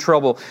those in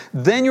trouble.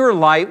 Then your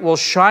light will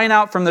shine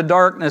out from the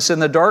darkness,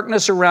 and the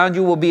darkness around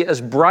you will be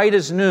as bright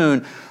as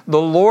noon.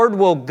 The Lord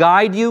will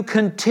guide you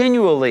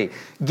continually,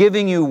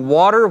 giving you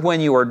water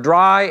when you are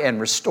dry and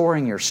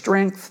restoring your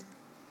strength.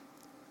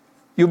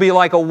 You'll be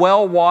like a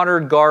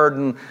well-watered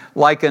garden,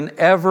 like an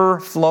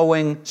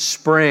ever-flowing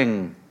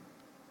spring."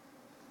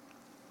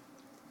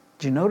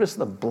 Do you notice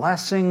the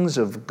blessings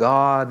of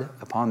God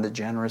upon the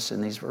generous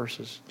in these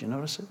verses? Do you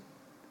notice it?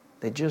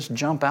 They just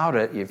jump out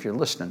at you if you're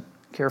listening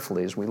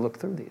carefully as we look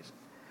through these.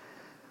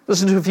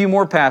 Listen to a few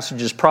more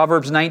passages.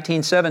 Proverbs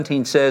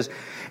 19:17 says,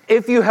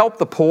 "If you help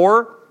the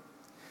poor,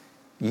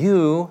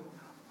 you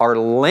are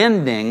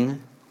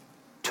lending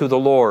to the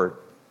Lord."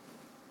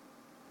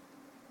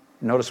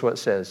 Notice what it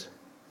says,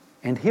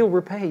 "And He'll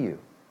repay you."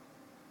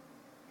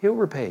 He'll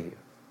repay you.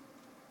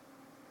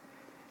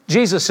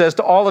 Jesus says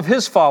to all of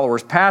His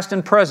followers, past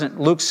and present,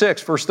 Luke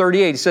 6, verse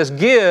 38, He says,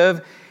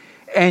 "Give,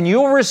 and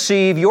you'll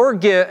receive your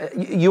gift.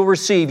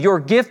 Your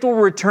gift will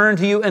return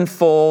to you in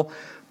full,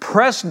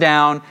 pressed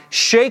down,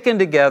 shaken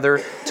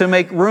together to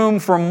make room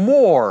for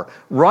more,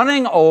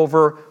 running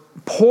over,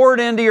 poured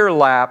into your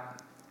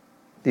lap.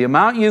 The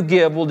amount you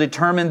give will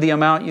determine the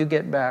amount you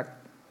get back."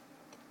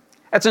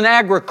 That's an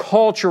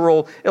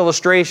agricultural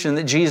illustration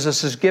that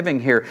Jesus is giving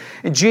here.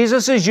 And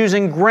Jesus is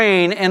using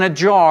grain in a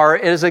jar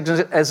as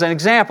an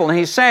example. And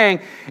He's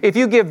saying, if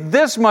you give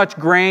this much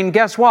grain,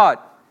 guess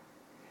what?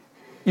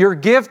 Your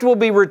gift will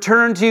be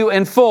returned to you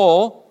in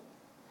full.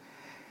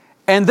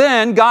 And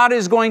then God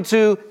is going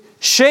to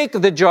shake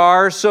the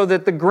jar so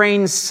that the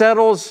grain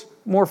settles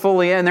more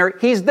fully in there.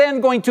 He's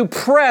then going to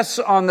press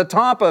on the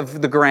top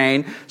of the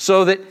grain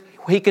so that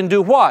he can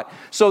do what?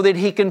 So that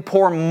he can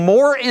pour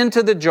more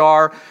into the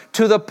jar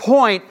to the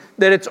point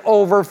that it's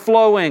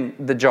overflowing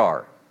the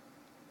jar.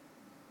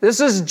 This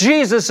is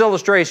Jesus'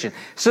 illustration.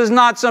 This is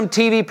not some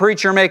TV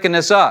preacher making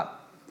this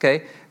up.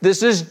 Okay?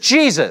 This is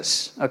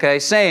Jesus, okay,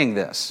 saying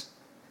this.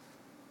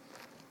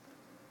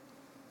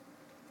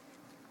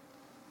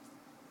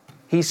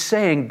 He's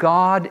saying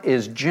God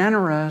is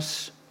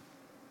generous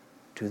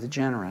to the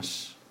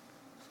generous.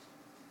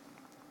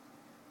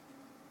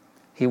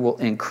 He will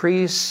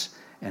increase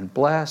and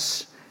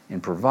bless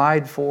and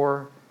provide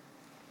for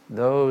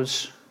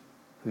those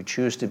who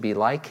choose to be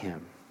like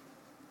Him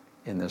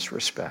in this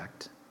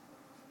respect.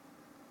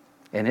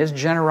 And His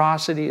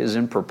generosity is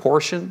in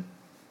proportion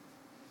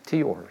to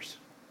yours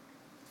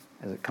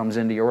as it comes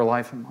into your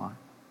life and mine.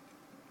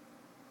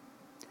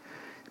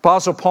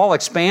 Apostle Paul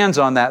expands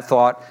on that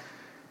thought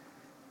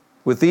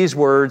with these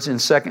words in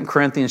 2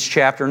 Corinthians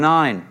chapter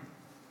 9.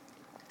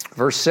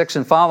 Verse 6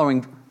 and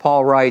following,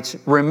 Paul writes,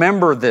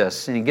 remember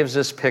this, and he gives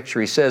this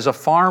picture. He says, a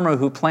farmer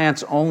who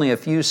plants only a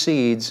few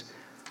seeds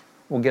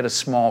will get a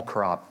small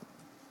crop.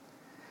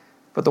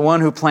 But the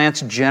one who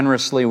plants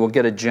generously will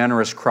get a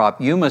generous crop.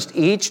 You must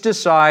each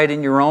decide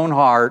in your own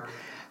heart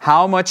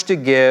how much to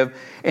give,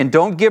 and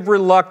don't give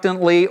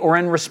reluctantly or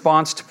in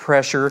response to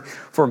pressure,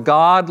 for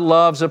God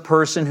loves a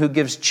person who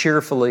gives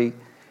cheerfully,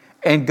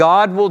 and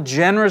God will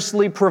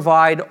generously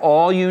provide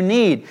all you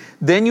need.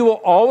 Then you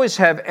will always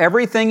have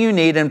everything you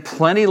need and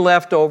plenty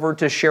left over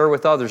to share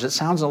with others. It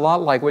sounds a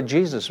lot like what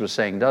Jesus was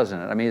saying, doesn't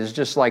it? I mean, it's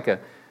just like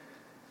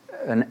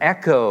an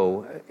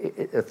echo,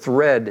 a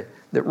thread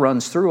that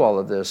runs through all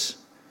of this.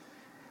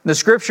 The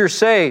Scriptures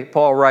say,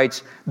 Paul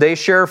writes, they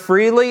share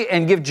freely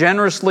and give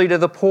generously to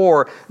the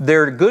poor.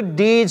 Their good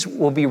deeds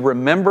will be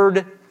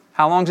remembered.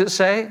 How long does it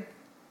say?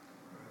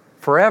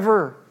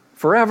 Forever.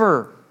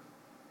 Forever.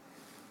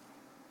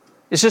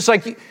 It's just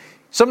like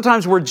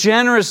sometimes we're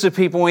generous to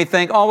people and we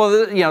think, oh,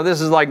 well,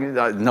 this is like,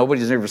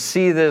 nobody's ever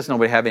see this,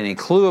 nobody have any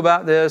clue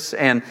about this,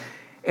 and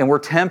we're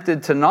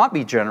tempted to not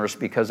be generous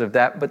because of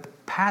that. But the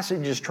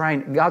passage is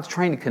God's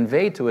trying to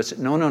convey to us,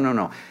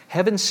 no.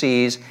 Heaven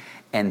sees,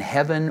 and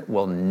heaven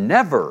will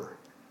never,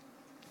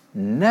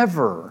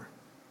 never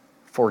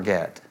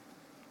forget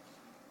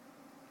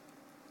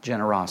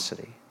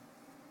generosity.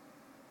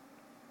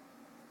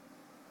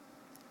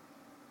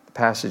 The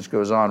passage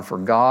goes on, for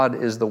God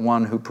is the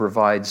one who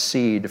provides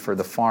seed for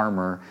the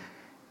farmer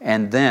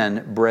and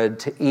then bread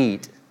to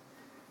eat.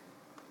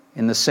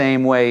 In the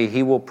same way,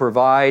 He will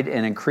provide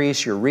and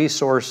increase your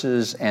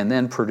resources and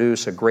then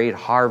produce a great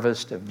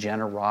harvest of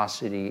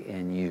generosity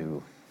in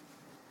you.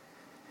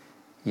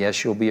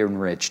 Yes, you'll be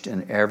enriched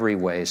in every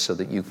way so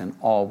that you can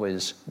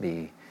always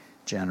be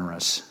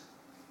generous.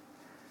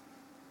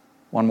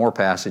 One more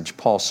passage.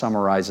 Paul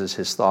summarizes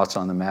his thoughts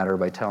on the matter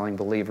by telling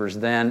believers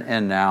then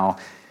and now,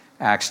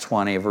 Acts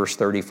 20, verse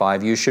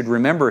 35, you should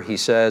remember, he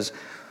says,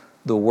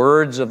 the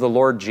words of the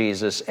Lord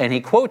Jesus. And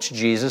he quotes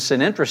Jesus,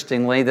 and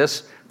interestingly,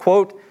 this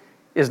quote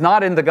is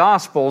not in the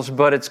Gospels,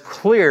 but it's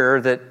clear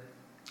that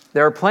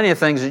there are plenty of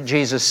things that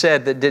Jesus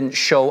said that didn't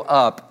show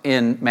up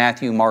in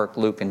Matthew, Mark,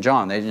 Luke, and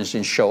John. They just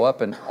didn't show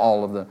up in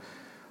all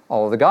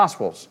of the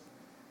Gospels.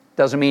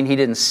 Doesn't mean he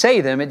didn't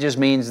say them. It just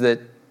means that,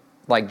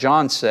 like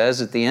John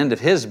says at the end of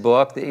his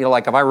book, that,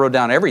 like if I wrote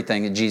down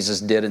everything that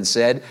Jesus did and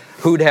said,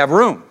 who'd have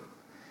room?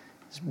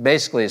 It's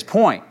basically his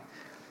point.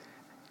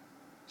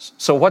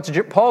 So what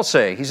did Paul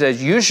say? He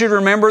says, you should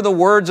remember the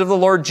words of the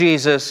Lord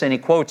Jesus, and he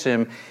quotes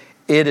him,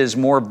 it is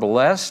more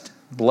blessed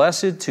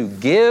to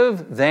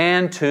give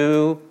than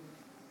to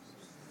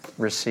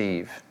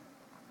receive.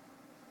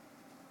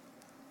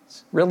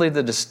 It's really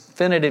the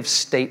definitive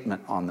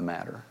statement on the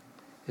matter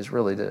is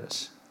really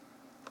this.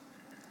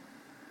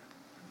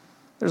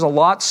 There's a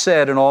lot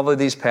said in all of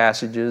these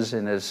passages,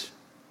 and as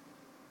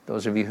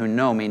those of you who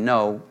know me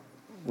know,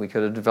 we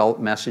could have developed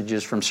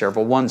messages from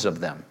several ones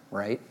of them,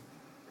 right?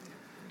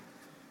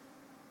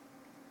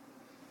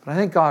 But I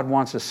think God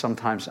wants us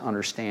sometimes to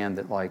understand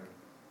that,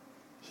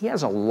 He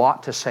has a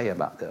lot to say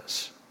about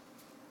this.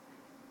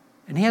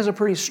 And He has a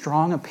pretty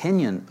strong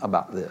opinion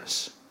about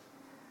this.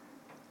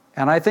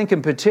 And I think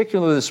in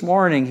particular this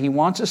morning, He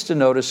wants us to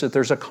notice that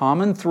there's a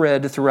common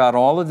thread throughout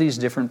all of these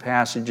different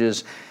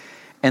passages.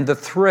 And the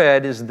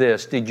thread is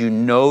this. Did you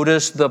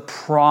notice the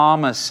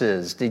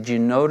promises? Did you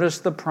notice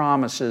the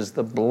promises,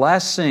 the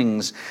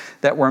blessings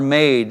that were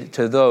made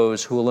to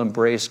those who will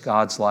embrace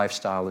God's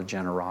lifestyle of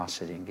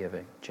generosity and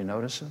giving? Did you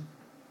notice them?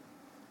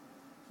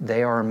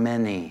 They are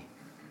many.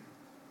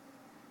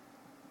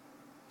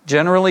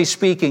 Generally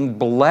speaking,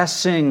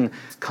 blessing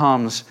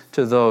comes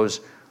to those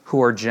who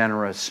are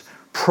generous.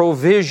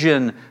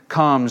 Provision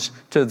comes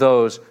to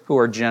those who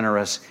are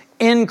generous.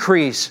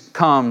 Increase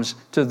comes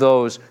to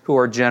those who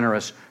are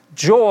generous.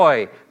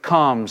 Joy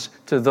comes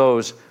to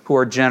those who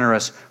are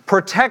generous.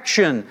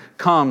 Protection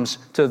comes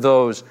to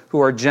those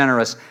who are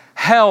generous.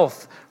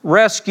 Health,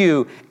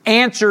 rescue,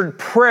 answered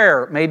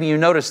prayer. Maybe you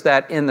noticed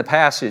that in the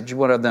passage,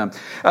 one of them.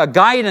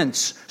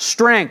 Guidance,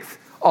 strength,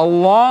 a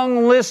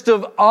long list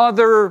of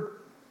other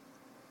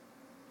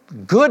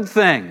good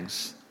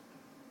things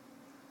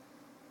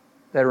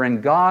that are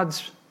in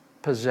God's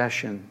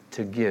possession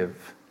to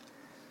give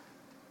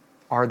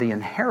are the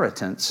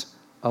inheritance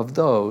of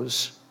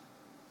those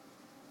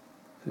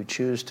who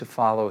choose to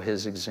follow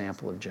His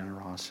example of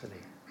generosity.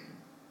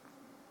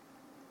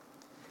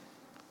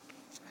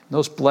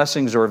 Those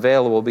blessings are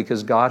available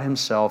because God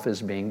Himself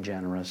is being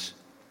generous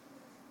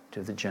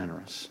to the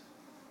generous.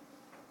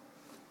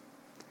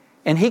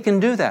 And He can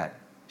do that.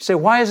 You say,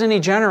 why isn't He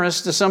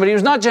generous to somebody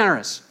who's not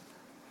generous?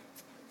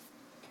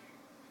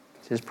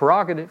 It's His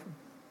prerogative.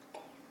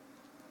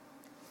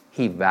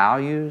 He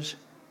values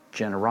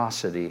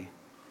generosity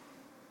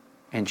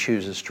and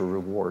chooses to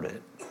reward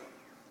it.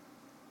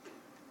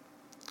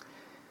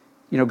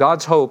 You know,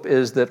 God's hope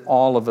is that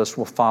all of us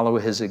will follow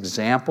His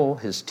example,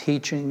 His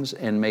teachings,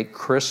 and make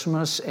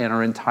Christmas and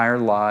our entire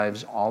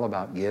lives all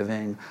about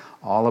giving,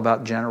 all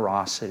about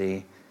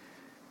generosity.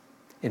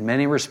 In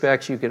many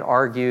respects, you could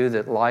argue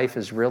that life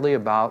is really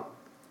about,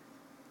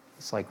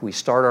 it's like we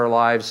start our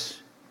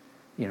lives,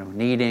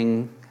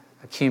 needing,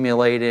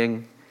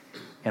 accumulating,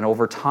 and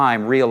over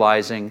time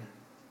realizing,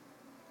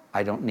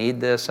 I don't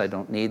need this, I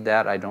don't need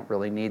that, I don't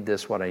really need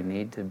this. What I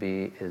need to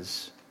be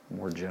is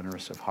more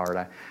generous of heart.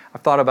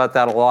 I've thought about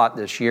that a lot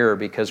this year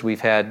because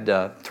we've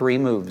had 3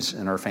 moves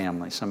in our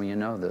family. Some of you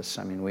know this.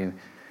 I mean, we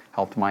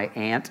helped my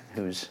aunt,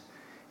 who's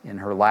in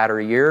her latter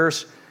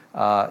years,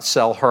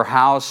 sell her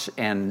house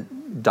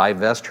and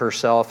divest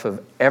herself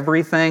of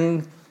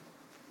everything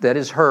that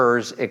is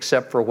hers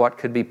except for what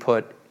could be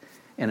put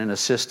in an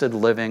assisted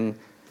living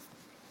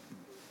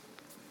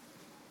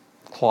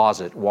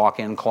closet,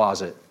 walk-in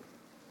closet.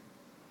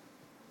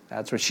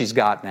 That's what she's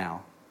got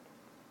now.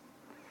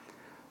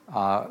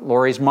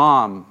 Lori's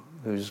mom,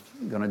 who's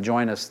going to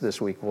join us this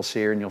week, we'll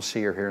see her, and you'll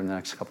see her here in the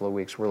next couple of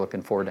weeks. We're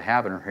looking forward to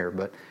having her here.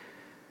 But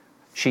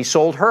she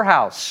sold her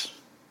house,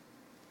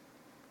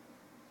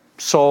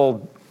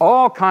 sold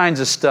all kinds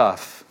of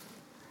stuff,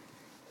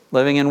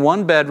 living in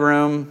 1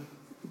 bedroom,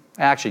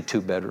 actually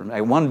 2 bedrooms,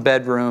 1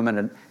 bedroom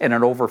and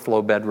an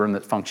overflow bedroom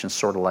that functions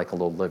sort of like a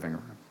little living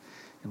room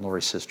in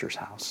Lori's sister's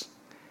house,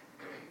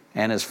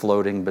 and is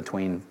floating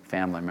between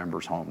family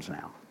members' homes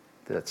now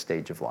at that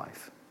stage of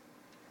life.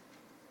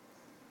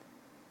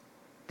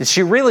 Did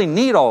she really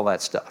need all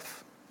that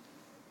stuff?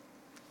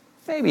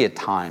 Maybe at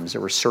times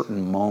there were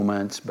certain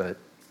moments, but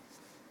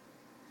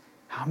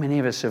how many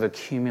of us have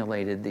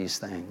accumulated these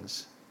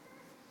things?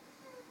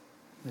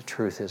 The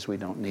truth is we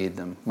don't need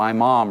them. My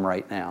mom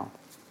right now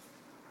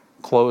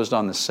closed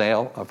on the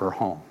sale of her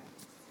home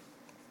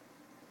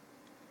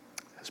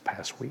this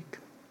past week.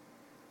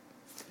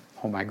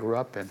 Home I grew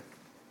up in. It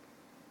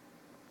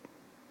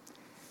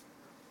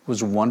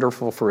was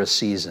wonderful for a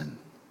season.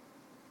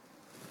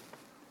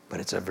 But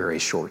it's a very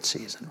short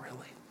season,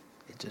 really.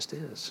 It just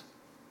is.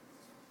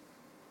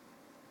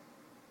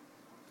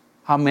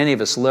 How many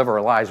of us live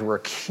our lives, we're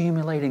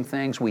accumulating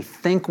things we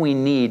think we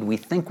need, we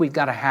think we've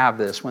got to have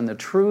this, when the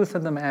truth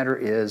of the matter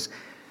is,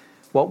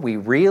 what we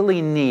really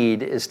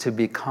need is to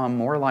become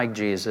more like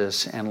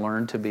Jesus and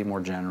learn to be more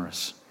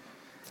generous,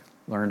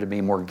 learn to be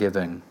more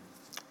giving.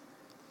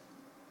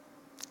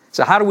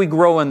 So how do we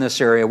grow in this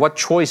area? What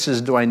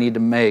choices do I need to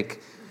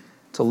make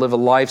to live a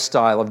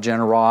lifestyle of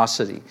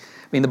generosity?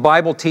 I mean, the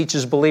Bible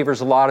teaches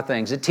believers a lot of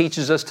things. It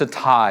teaches us to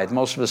tithe.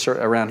 Most of us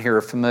around here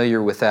are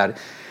familiar with that.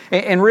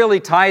 And really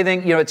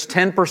tithing, it's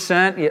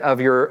 10%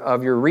 of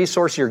your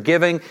resource, your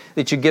giving,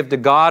 that you give to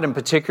God, and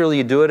particularly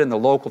you do it in the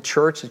local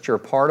church that you're a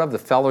part of, the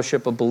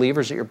fellowship of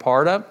believers that you're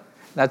part of.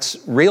 That's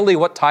really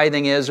what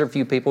tithing is. There are a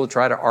few people who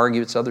try to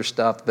argue it's other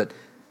stuff, but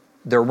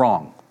they're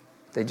wrong.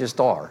 They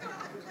just are.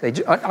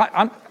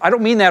 I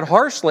don't mean that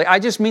harshly. I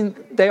just mean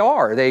they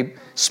are. They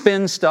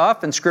spin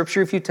stuff, and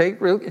Scripture, if you take,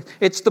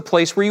 it's the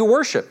place where you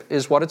worship,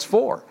 is what it's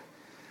for.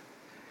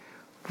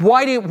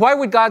 Why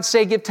would God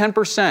say give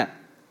 10%?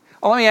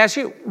 Well, let me ask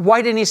you,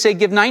 why didn't He say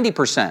give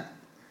 90%?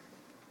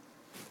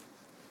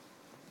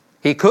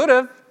 He could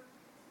have.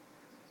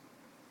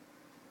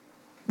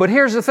 But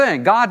here's the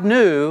thing. God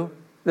knew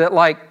that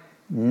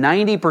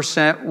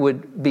 90%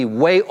 would be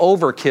way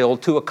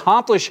overkill to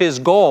accomplish His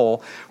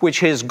goal, which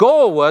His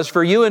goal was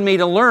for you and me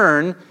to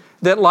learn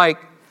that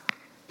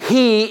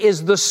He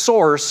is the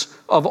source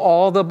of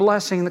all the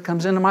blessing that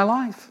comes into my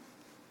life.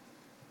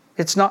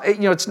 It's not,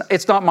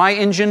 it's not my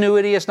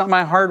ingenuity, it's not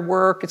my hard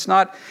work, it's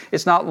not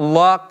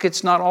luck,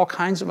 it's not all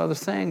kinds of other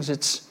things.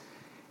 It's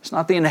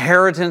not the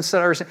inheritance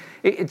that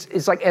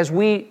it's like as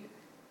we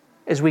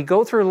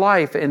go through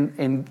life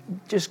and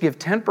just give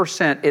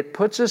 10%, it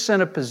puts us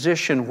in a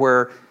position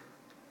where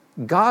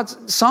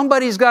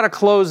somebody's got to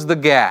close the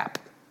gap.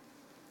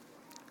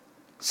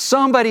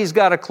 Somebody's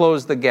got to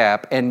close the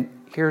gap. And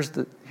here's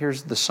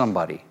the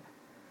somebody.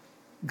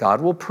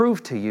 God will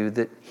prove to you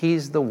that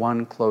He's the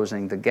one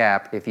closing the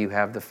gap if you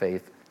have the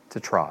faith to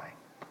try,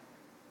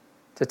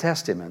 to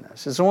test Him in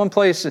this. It's the one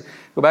place,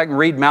 go back and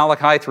read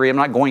Malachi 3. I'm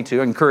not going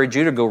to. I encourage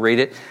you to go read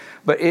it.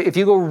 But if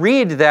you go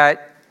read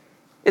that,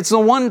 it's the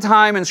one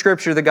time in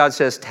Scripture that God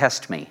says,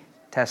 test me,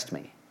 test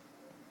me.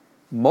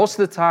 Most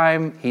of the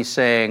time, He's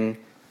saying,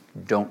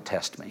 don't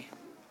test me.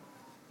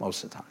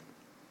 Most of the time.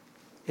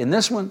 In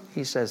this one,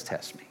 He says,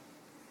 test me.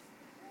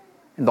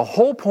 And the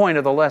whole point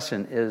of the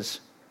lesson is,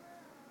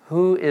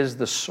 who is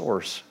the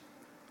source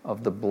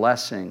of the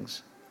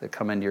blessings that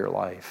come into your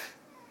life?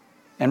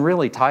 And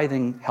really,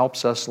 tithing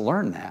helps us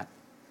learn that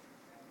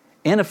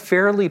in a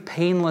fairly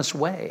painless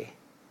way,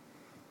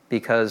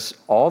 because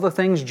all the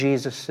things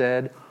Jesus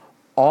said,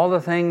 all the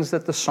things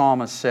that the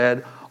psalmist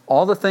said,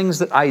 all the things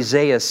that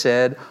Isaiah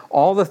said,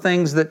 all the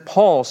things that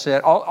Paul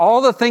said,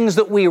 all the things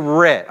that we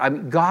read. I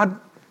mean, God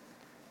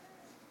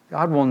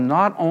will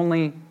not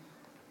only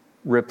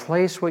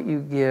replace what you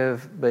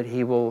give, but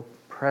He will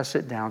press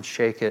it down,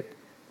 shake it,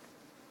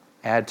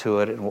 add to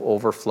it, and it will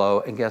overflow.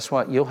 And guess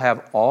what? You'll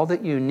have all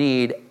that you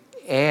need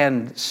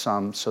and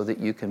some, so that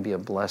you can be a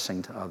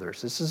blessing to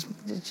others. This is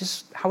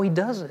just how He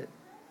does it.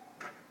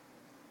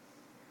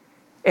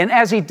 And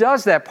as He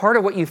does that, part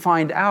of what you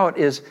find out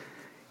is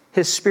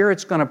His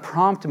Spirit's going to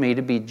prompt me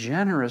to be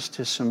generous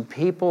to some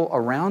people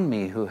around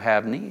me who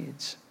have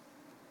needs.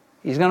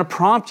 He's going to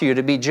prompt you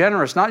to be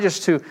generous, not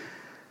just to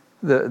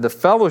the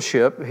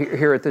fellowship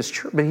here at this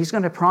church, but He's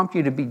going to prompt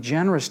you to be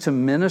generous to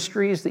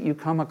ministries that you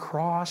come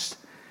across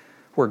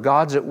where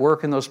God's at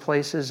work in those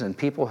places and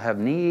people have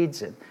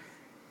needs. And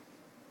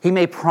He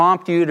may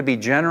prompt you to be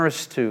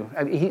generous to,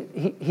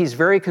 He's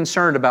very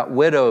concerned about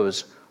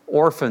widows,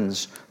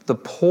 orphans, the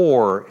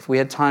poor. If we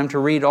had time to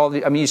read all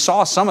you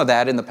saw some of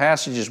that in the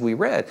passages we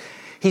read.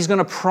 He's going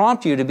to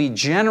prompt you to be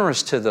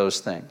generous to those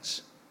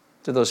things,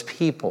 to those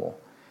people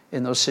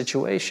in those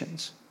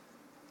situations.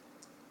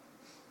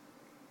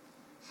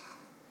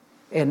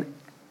 And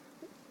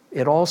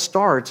it all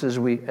starts as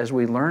we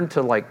learn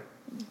to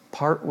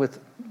part with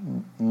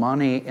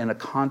money in a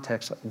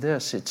context like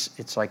this.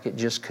 It's like it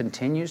just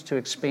continues to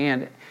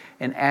expand.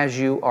 And as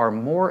you are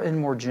more and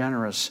more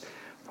generous,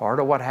 part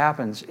of what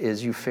happens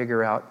is you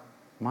figure out,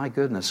 my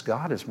goodness,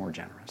 God is more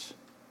generous.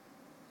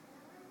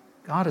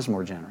 God is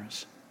more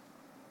generous.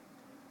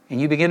 And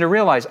you begin to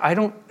realize, I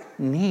don't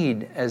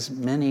need as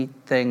many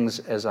things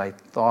as I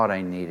thought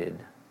I needed.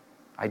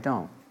 I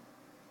don't.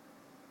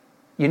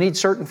 You need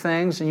certain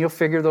things, and you'll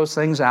figure those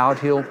things out.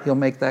 He'll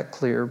make that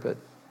clear, but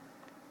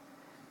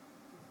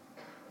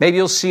maybe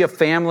you'll see a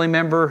family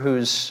member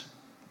who's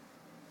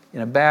in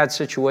a bad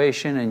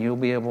situation, and you'll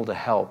be able to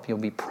help. You'll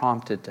be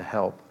prompted to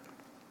help.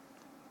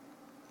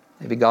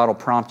 Maybe God will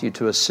prompt you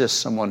to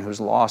assist someone who's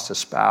lost a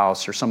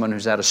spouse or someone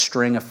who's had a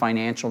string of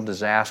financial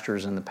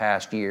disasters in the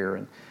past year.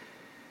 And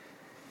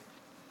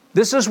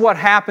this is what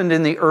happened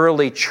in the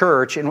early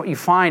church, and what you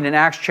find in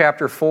Acts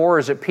chapter 4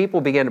 is that people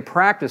began to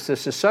practice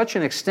this to such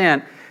an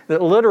extent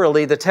that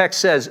literally the text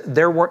says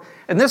there were,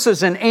 and this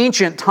is in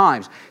ancient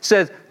times,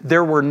 says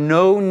there were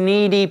no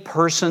needy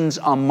persons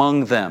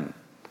among them.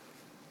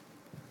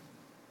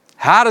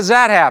 How does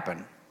that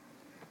happen?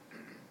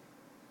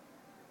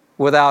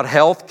 Without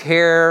health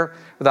care,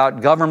 without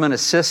government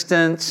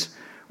assistance,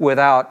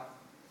 without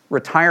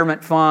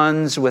retirement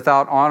funds,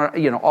 without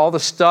all the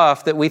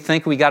stuff that we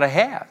think we got to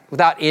have,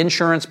 without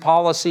insurance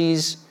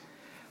policies.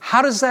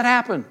 How does that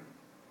happen?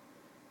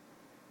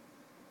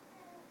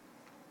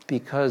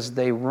 Because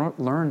they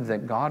learned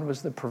that God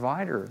was the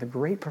provider, the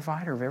great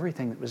provider of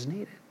everything that was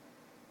needed.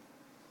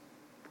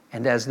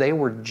 And as they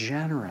were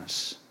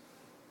generous,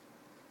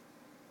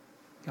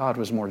 God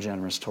was more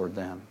generous toward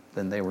them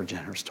than they were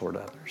generous toward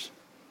others.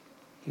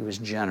 He was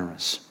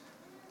generous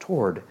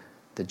toward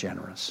the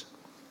generous.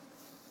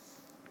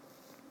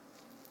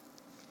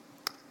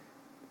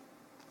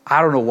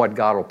 I don't know what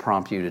God will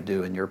prompt you to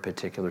do in your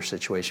particular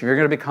situation. You're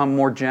going to become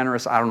more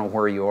generous. I don't know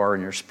where you are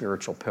in your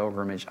spiritual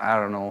pilgrimage. I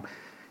don't know,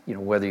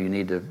 whether you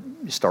need to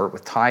start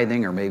with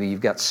tithing, or maybe you've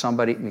got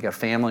a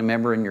family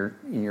member in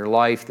your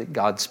life that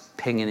God's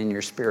pinging in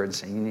your spirit and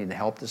saying, you need to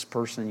help this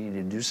person, you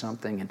need to do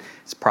something, and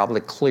it's probably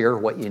clear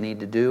what you need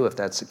to do if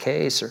that's the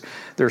case, or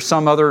there's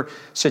some other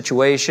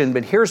situation.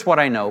 But here's what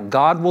I know.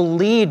 God will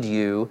lead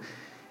you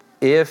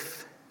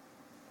if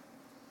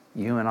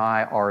you and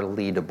I are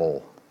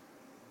leadable.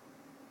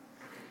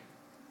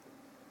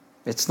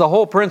 It's the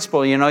whole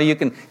principle, you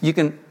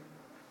can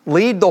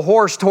lead the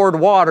horse toward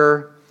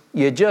water,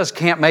 you just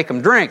can't make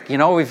them drink.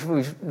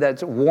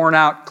 That's a worn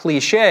out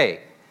cliche.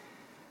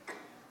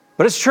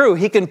 But it's true,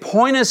 He can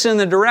point us in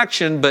the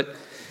direction, but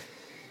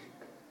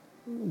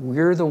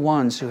we're the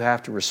ones who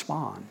have to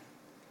respond.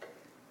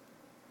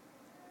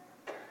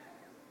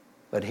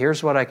 But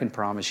here's what I can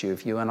promise you,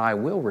 if you and I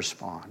will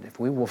respond, if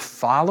we will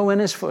follow in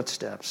His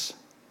footsteps,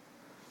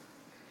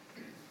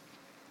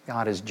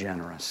 God is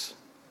generous.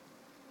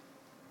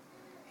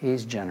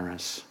 He's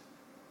generous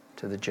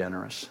to the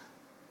generous.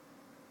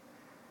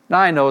 Now,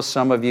 I know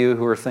some of you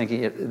who are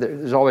thinking,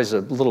 there's always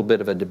a little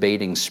bit of a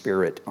debating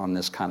spirit on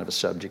this kind of a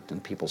subject in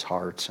people's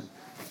hearts. And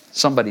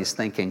somebody's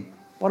thinking,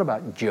 what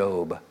about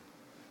Job?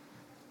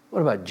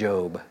 What about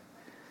Job?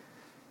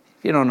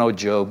 If you don't know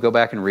Job, go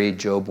back and read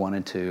Job 1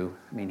 and 2.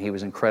 He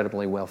was an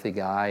incredibly wealthy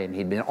guy, and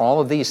he'd been all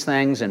of these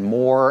things and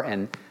more,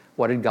 and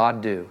what did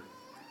God do?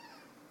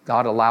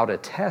 God allowed a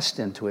test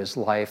into his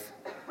life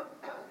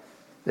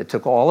that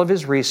took all of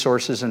his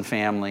resources and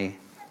family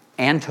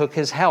and took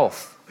his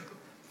health.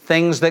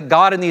 things that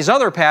God in these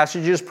other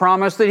passages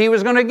promised that he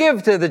was going to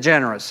give to the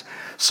generous.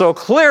 So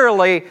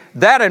clearly,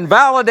 that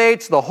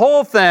invalidates the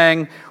whole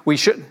thing.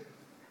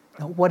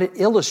 What it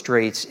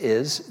illustrates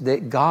is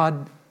that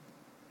God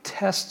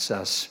tests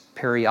us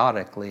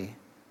periodically,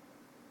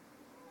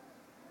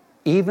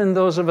 even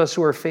those of us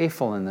who are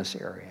faithful in this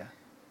area,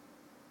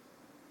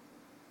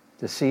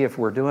 to see if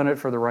we're doing it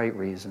for the right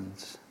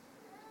reasons.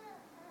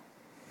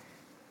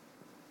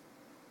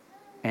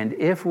 And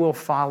if we'll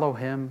follow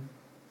him,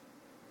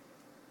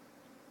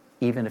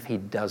 even if he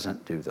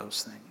doesn't do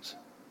those things.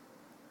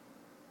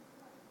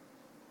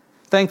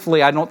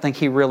 Thankfully, I don't think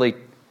he really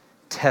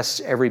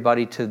tests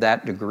everybody to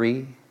that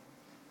degree.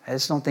 I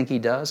just don't think he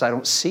does. I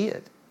don't see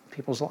it in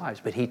people's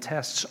lives. But he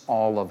tests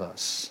all of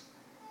us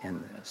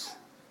in this.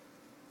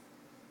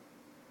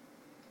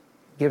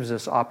 Gives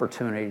us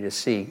opportunity to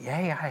see,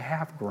 hey, I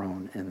have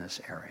grown in this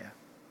area.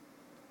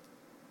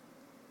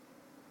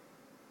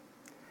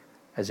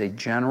 As a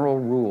general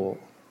rule,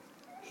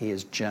 he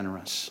is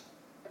generous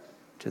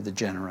to the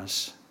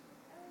generous.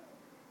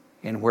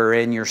 And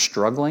wherein you're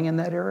struggling in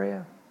that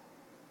area,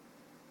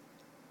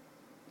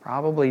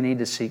 probably need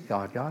to seek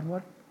God. God,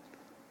 what?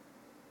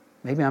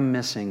 Maybe I'm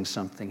missing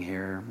something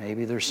here.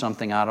 Maybe there's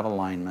something out of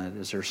alignment.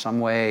 Is there some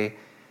way,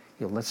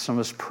 let some of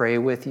us pray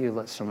with you,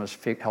 let some of us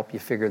help you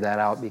figure that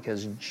out?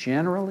 Because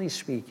generally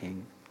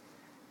speaking,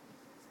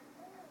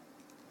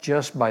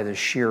 just by the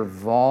sheer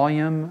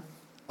volume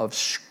of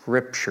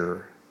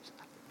Scripture,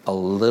 a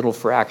little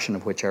fraction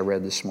of which I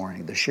read this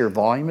morning, the sheer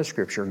volume of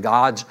Scripture,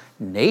 God's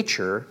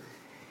nature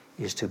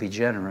is to be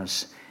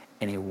generous,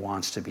 and he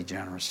wants to be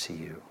generous to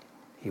you.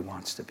 He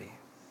wants to be.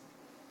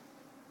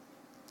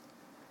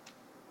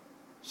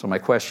 So my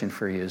question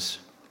for you is,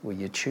 will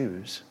you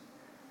choose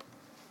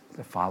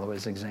to follow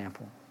his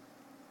example?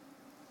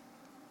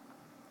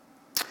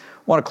 I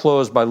want to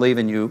close by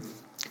leaving you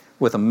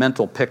with a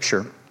mental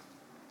picture.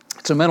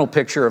 It's a mental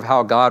picture of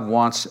how God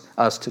wants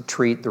us to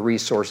treat the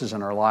resources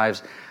in our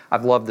lives.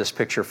 I've loved this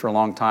picture for a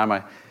long time.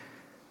 I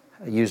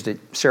used it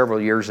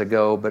several years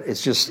ago, but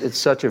it's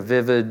such a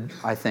vivid,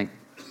 I think,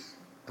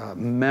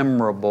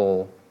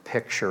 memorable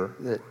picture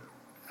that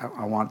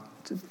I want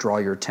to draw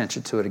your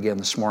attention to it again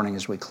this morning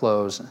as we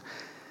close.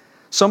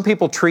 Some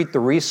people treat the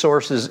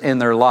resources in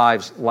their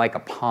lives like a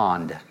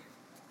pond.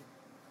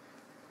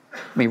 I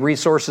mean,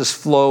 resources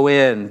flow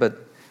in, but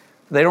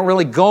they don't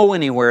really go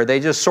anywhere. They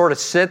just sort of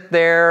sit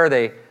there.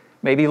 They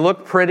maybe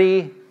look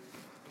pretty,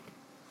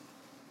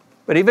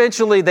 but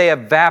eventually they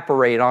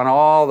evaporate on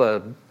all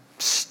the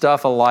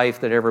stuff of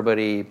life that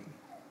everybody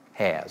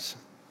has.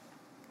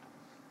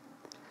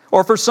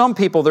 Or for some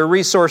people, their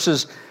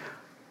resources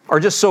are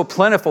just so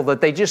plentiful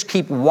that they just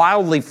keep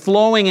wildly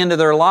flowing into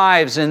their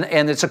lives, and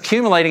it's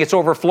accumulating, it's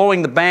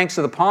overflowing the banks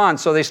of the pond,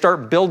 so they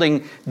start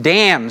building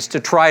dams to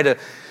try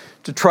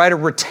to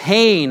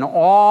retain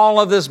all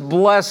of this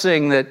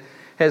blessing that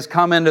has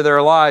come into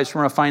their lives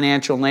from a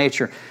financial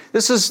nature.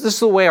 This is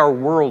the way our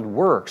world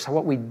works,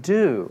 what we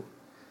do.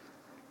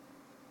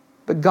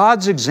 But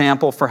God's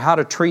example for how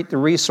to treat the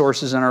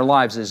resources in our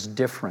lives is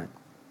different.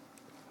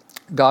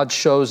 God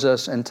shows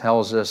us and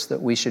tells us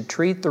that we should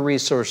treat the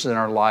resources in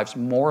our lives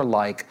more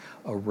like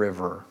a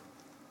river.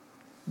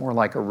 More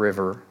like a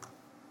river.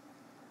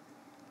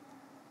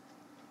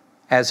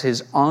 As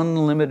his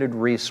unlimited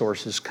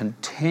resources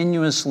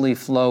continuously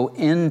flow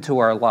into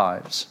our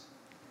lives,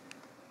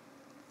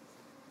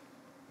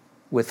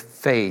 with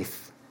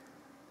faith,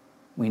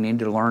 we need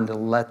to learn to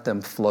let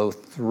them flow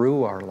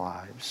through our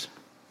lives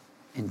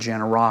in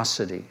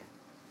generosity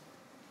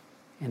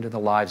into the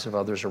lives of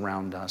others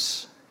around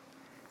us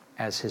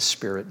as his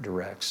Spirit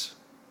directs.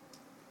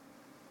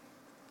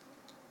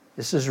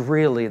 This is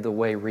really the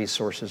way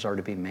resources are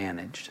to be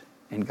managed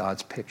in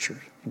God's picture,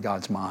 in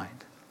God's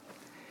mind.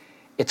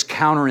 It's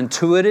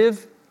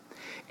counterintuitive,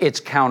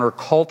 it's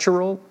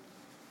countercultural,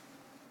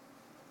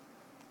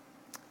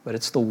 but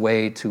it's the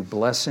way to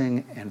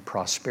blessing and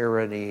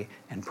prosperity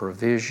and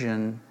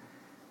provision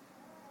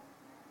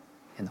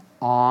and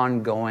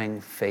ongoing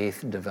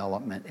faith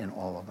development in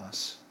all of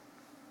us.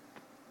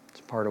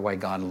 It's part of why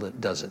God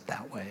does it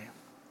that way.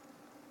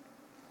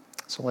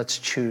 So let's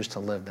choose to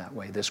live that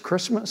way this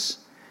Christmas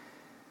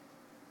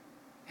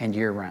and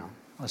year-round.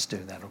 Let's do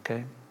that,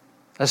 okay?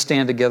 Let's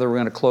stand together. We're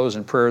going to close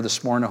in prayer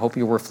this morning. I hope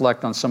you'll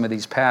reflect on some of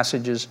these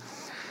passages.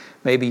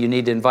 Maybe you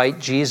need to invite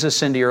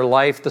Jesus into your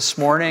life this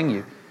morning.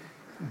 You've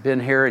been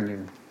here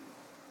and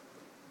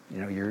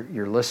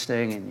you're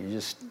listening and you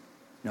just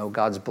know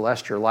God's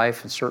blessed your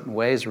life in certain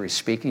ways, or he's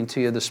speaking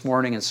to you this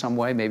morning in some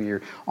way. Maybe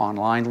you're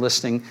online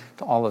listening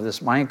to all of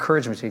this. My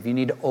encouragement to you, if you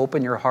need to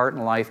open your heart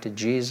and life to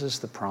Jesus,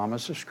 the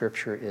promise of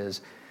Scripture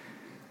is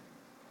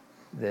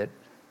that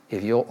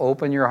if you'll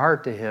open your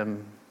heart to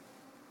him,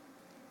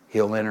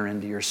 he'll enter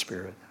into your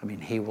spirit. I mean,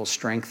 he will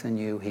strengthen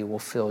you, he will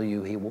fill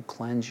you, he will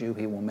cleanse you,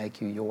 he will make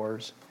you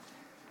yours.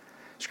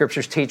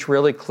 Scriptures teach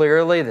really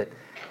clearly that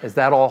as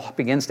that all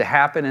begins to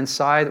happen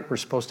inside, that we're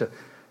supposed to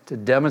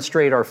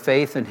demonstrate our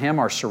faith in him,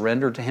 our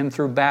surrender to him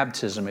through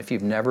baptism. If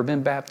you've never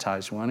been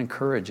baptized, we want to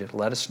encourage you.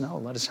 Let us know.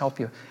 Let us help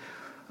you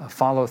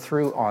follow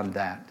through on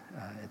that.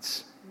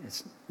 It's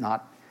It's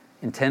not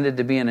intended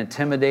to be an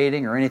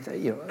intimidating or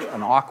anything,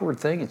 an awkward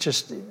thing.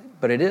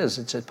 But it is.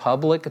 It's a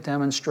public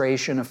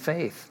demonstration of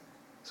faith.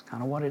 It's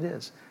kind of what it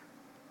is.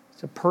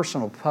 It's a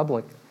personal,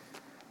 public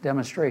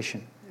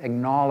demonstration,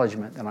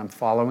 acknowledgement that I'm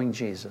following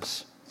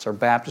Jesus. It's our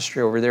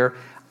baptistry over there.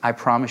 I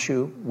promise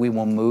you, we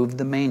will move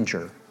the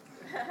manger.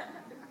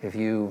 If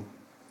you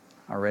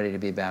are ready to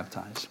be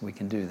baptized, we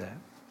can do that.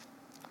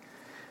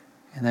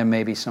 And then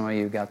maybe some of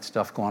you got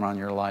stuff going on in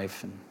your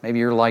life, and maybe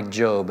you're like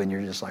Job, and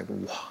you're just like,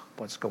 wow,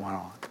 what's going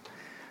on?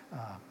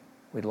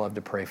 We'd love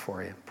to pray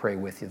for you, pray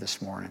with you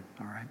this morning.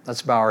 All right,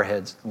 let's bow our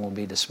heads, and we'll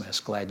be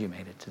dismissed. Glad you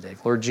made it today.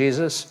 Lord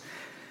Jesus,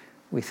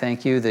 we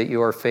thank you that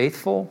you are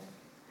faithful,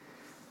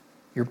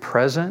 you're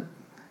present,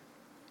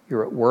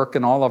 you're at work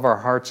in all of our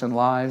hearts and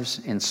lives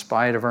in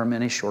spite of our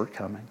many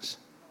shortcomings.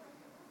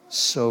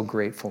 So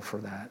grateful for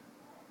that.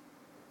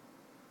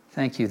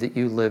 Thank you that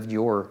you lived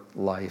your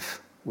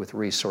life with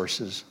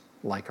resources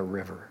like a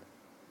river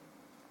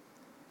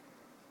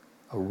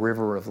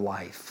of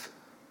life.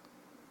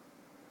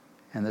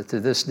 And that to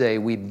this day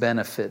we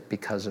benefit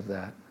because of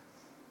that.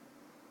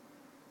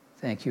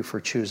 Thank you for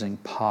choosing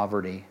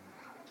poverty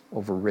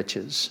over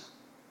riches.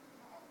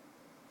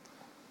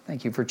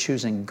 Thank you for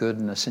choosing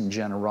goodness and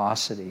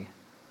generosity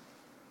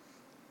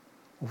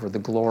over the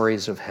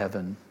glories of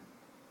heaven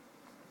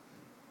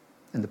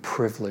and the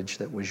privilege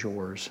that was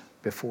yours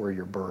before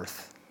your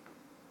birth.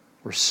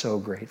 We're so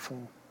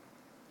grateful.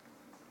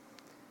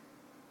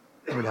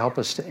 Lord, help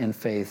us to, in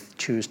faith,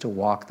 choose to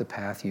walk the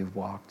path you've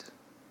walked.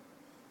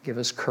 Give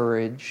us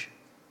courage.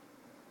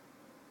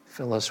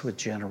 Fill us with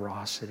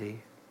generosity.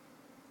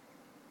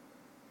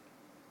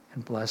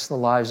 And bless the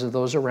lives of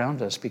those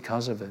around us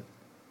because of it.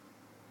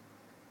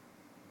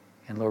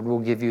 And Lord, we'll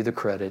give you the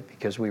credit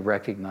because we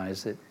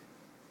recognize that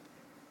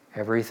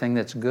everything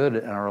that's good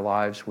in our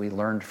lives, we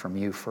learned from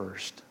you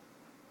first.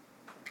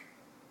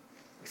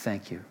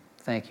 Thank you.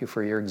 Thank you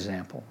for your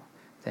example.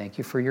 Thank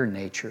you for your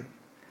nature.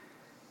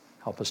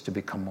 Help us to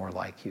become more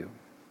like you.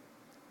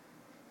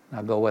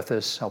 Now go with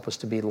us. Help us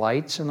to be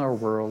lights in our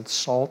world,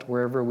 salt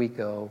wherever we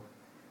go.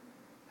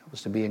 Help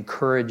us to be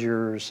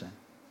encouragers and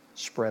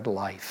spread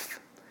life.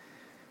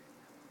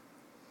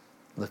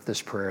 Lift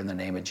this prayer in the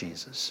name of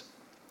Jesus.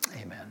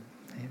 Amen.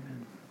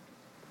 Amen.